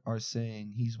Twitter, are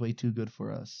saying he's way too good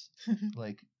for us.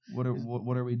 Like, what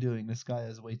are we doing? This guy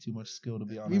has way too much skill to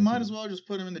be on. We might as well just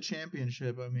put him in the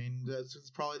championship. I mean, it's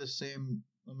probably the same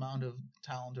amount of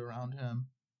talent around him.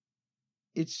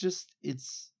 It's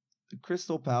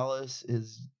Crystal Palace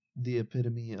is the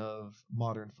epitome of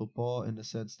modern football in the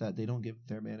sense that they don't give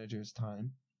their managers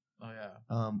time. Oh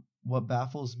yeah. What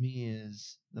baffles me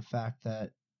is the fact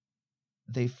that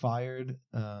they fired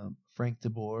Frank de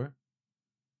Boer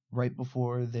right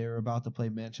before they were about to play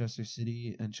Manchester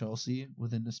City and Chelsea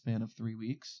within the span of 3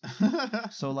 weeks.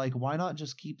 So, like, why not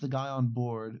just keep the guy on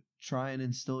board, try and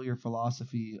instill your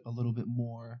philosophy a little bit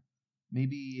more,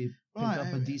 maybe pick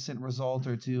up a decent result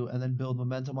or two, and then build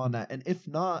momentum on that. And if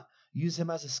not, use him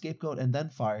as a scapegoat and then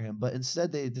fire him. But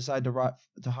instead, they decide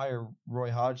to hire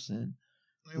Roy Hodgson.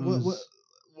 I mean,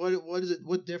 what is it?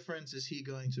 What difference is he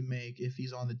going to make if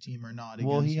he's on the team or not?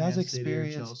 Well, he has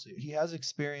experience. He has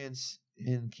experience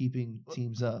in keeping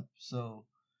teams up, so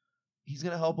he's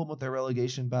going to help them with their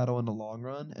relegation battle in the long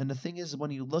run. And the thing is,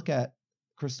 when you look at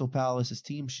Crystal Palace's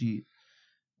team sheet,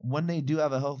 when they do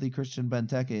have a healthy Christian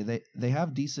Benteke, they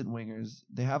have decent wingers.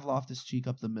 They have Loftus-Cheek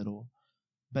up the middle.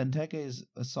 Benteke is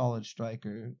a solid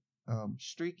striker,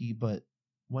 streaky, but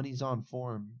when he's on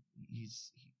form,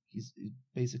 he's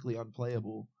basically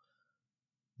unplayable.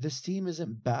 This team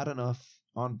isn't bad enough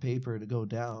on paper to go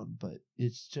down, but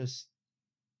it's just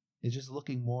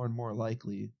looking more and more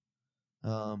likely.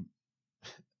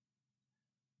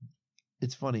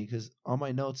 It's funny because on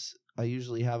my notes, I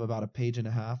usually have about a page and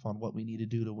a half on what we need to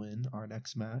do to win our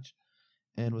next match.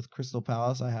 And with Crystal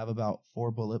Palace, I have about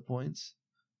 4 bullet points,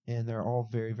 and they're all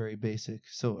very, very basic.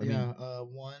 So, I mean,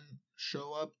 1,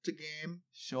 show up to game.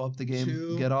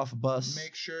 2, get off a bus.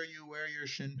 Make sure you wear your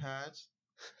shin pads.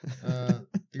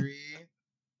 3,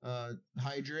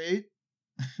 hydrate.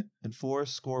 And 4,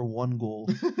 score 1 goal.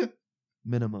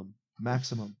 Minimum.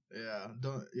 Maximum.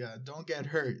 Don't get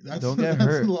hurt. Don't get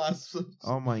hurt. The last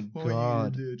oh my what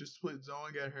god. You do. Just please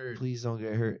don't get hurt. Please don't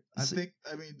get hurt. I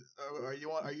mean, are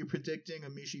you predicting a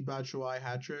Michy Batshuayi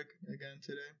hat trick again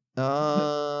today?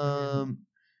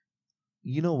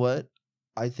 You know what?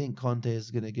 I think Conte is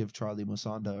going to give Charlie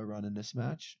Musonda a run in this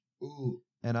match. Ooh.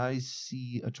 And I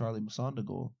see a Charlie Musonda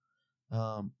goal.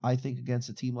 I think against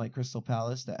a team like Crystal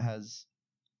Palace that has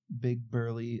big,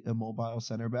 burly, immobile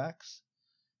center backs.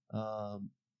 Not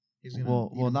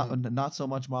so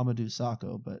much Mamadou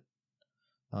Sakho, but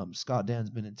Scott Dan's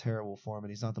been in terrible form,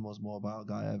 and he's not the most mobile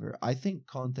guy ever. I think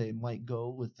Conte might go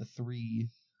with the 3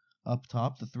 up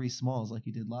top, the 3 smalls, like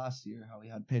he did last year, how he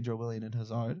had Pedro, Willian, and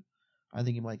Hazard. I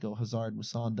think he might go Hazard,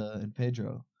 Musonda, and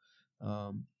Pedro.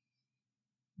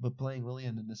 But playing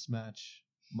Willian in this match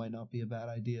might not be a bad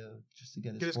idea just to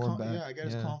get his form back. Yeah, get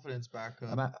his confidence back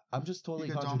up. I'm just totally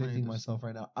contradicting myself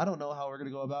right now. I don't know how we're going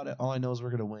to go about it. All I know is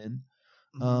we're going to win.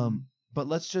 But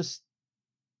let's just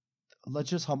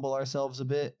humble ourselves a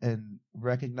bit and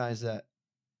recognize that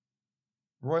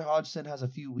Roy Hodgson has a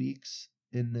few weeks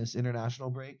in this international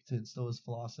break to instill his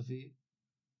philosophy.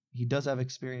 He does have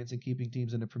experience in keeping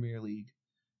teams in the Premier League,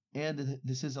 and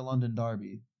this is a London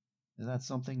derby, and that's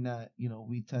something that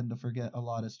we tend to forget a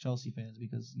lot as Chelsea fans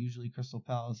because usually Crystal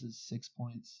Palace is 6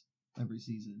 points every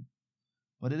season,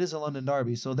 but it is a London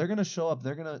derby, so they're gonna show up.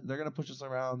 They're gonna push us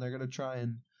around. They're gonna try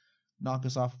and knock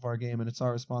us off of our game, and it's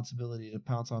our responsibility to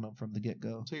pounce on them from the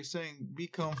get-go. So you're saying be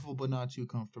comfortable but not too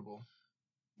comfortable.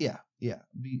 Yeah.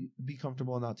 Be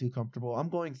comfortable and not too comfortable. I'm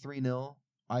going 3-0.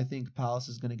 I think Palace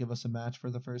is going to give us a match for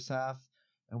the first half,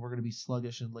 and we're going to be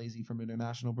sluggish and lazy from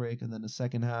international break, and then the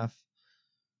second half,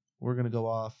 we're going to go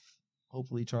off.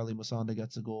 Hopefully Charlie Musonda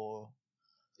gets a goal.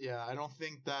 Yeah, I don't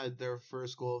think that their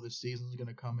first goal of the season is going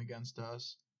to come against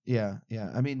us. Yeah.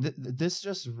 I mean, this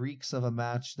just reeks of a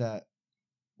match that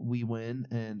we win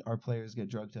and our players get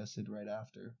drug tested right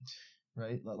after,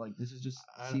 right? Like this is just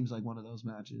seems like one of those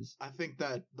matches. I think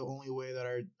that the only way that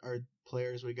our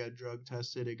players would get drug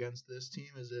tested against this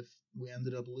team is if we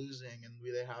ended up losing and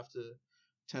they have to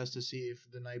test to see if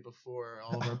the night before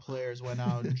all of our players went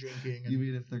out drinking. You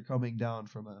mean if they're coming down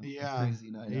from a crazy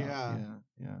night out?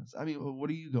 Yeah. I mean, what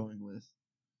are you going with?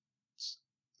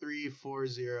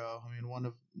 3-4-0. I mean, one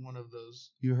of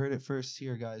those. You heard it first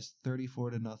here, guys.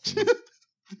 34-0.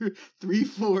 3-4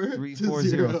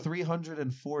 3-4-0.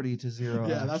 340-0.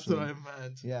 Yeah, that's what I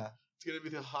meant. Yeah. It's going to be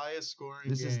the highest scoring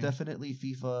This game. is definitely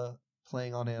FIFA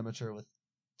playing on amateur with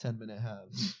 10-minute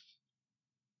halves.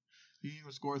 He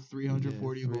would score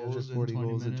 340 goals in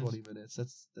 20 minutes.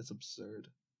 That's absurd.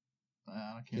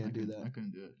 I Can't do that. I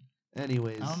couldn't do it.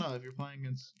 Anyways, I don't know if you're playing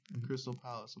against Crystal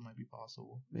Palace, it might be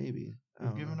possible. Maybe.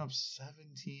 We've given up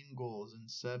 17 goals in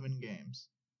 7 games,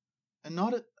 and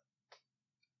not a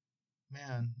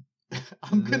man.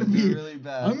 I'm gonna be really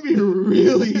bad. I'm gonna be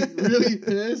really, really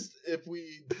pissed if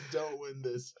we don't win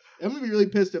this. I'm gonna be really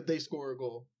pissed if they score a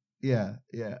goal. Yeah.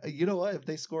 You know what? If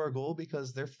they score a goal,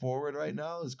 because their forward right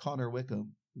now is Connor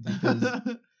Wickham.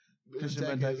 Because Christian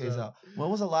Benteke's out. When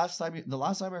was the last time? The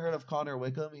last time I heard of Connor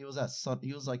Wickham, he was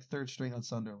he was like third string on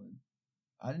Sunderland.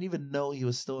 I didn't even know he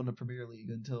was still in the Premier League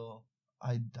until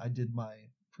I did my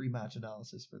pre-match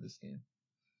analysis for this game.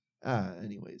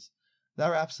 Anyways, that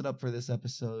wraps it up for this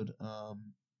episode.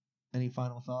 Any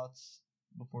final thoughts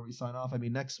before we sign off? I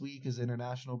mean, next week is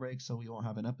international break, so we won't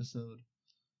have an episode.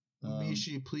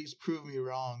 Mishi, please prove me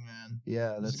wrong, man.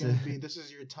 Yeah, This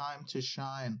is your time to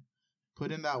shine.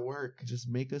 Put in that work. Just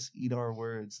make us eat our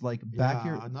words. Like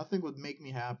nothing would make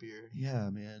me happier. Yeah,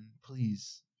 man.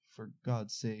 Please, for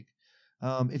God's sake.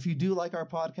 If you do like our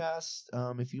podcast,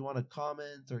 if you want to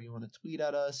comment or you want to tweet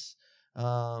at us,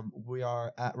 we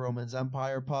are at Romans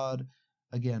Empire Pod.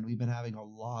 Again, we've been having a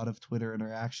lot of Twitter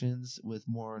interactions with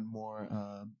more and more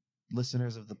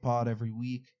listeners of the pod every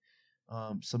week.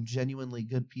 Some genuinely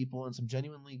good people and some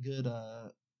genuinely good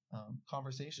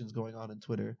conversations going on in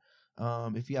Twitter.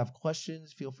 If you have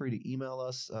questions, feel free to email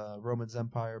us,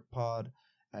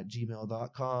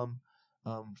 romansempirepod@gmail.com.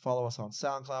 Follow us on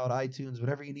SoundCloud, iTunes,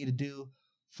 whatever you need to do.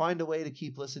 Find a way to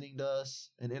keep listening to us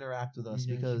and interact with us,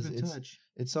 because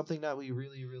it's something that we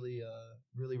really, really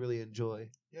enjoy.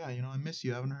 Yeah, I miss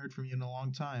you. I haven't heard from you in a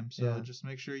long time. So just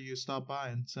make sure you stop by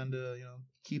and send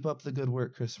Keep up the good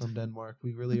work, Chris from Denmark.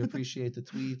 We really appreciate the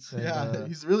tweets. And,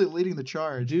 he's really leading the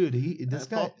charge. Dude,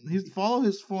 follow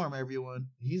his form, everyone.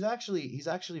 He's actually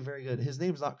very good. His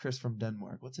name's not Chris from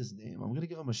Denmark. What's his name? I'm gonna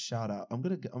give him a shout out. I'm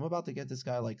about to get this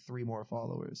guy like 3 more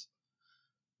followers.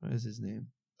 What is his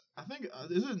name? I think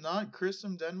is it not Chris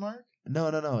from Denmark? No.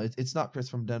 It's not Chris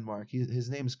from Denmark. His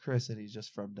name's Chris, and he's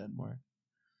just from Denmark.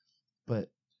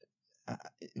 But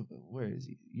where is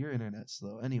he? Your internet's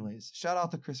slow. Anyways, shout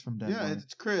out to Chris from Denmark. Yeah,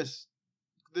 it's Chris.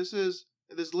 This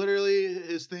literally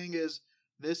his thing is.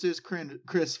 This is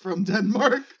Chris from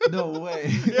Denmark. No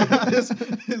way. Yeah, his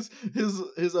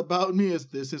about me is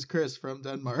this is Chris from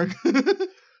Denmark.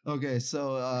 Okay,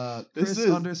 so Chris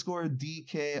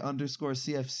 _DK_CFC.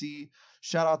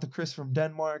 Shout out to Chris from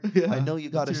Denmark. Yeah, I know you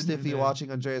got a stiffy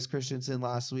watching Andreas Christensen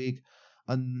last week.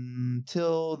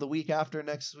 Until the week after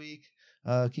next week,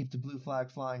 keep the blue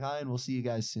flag flying high, and we'll see you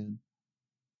guys soon.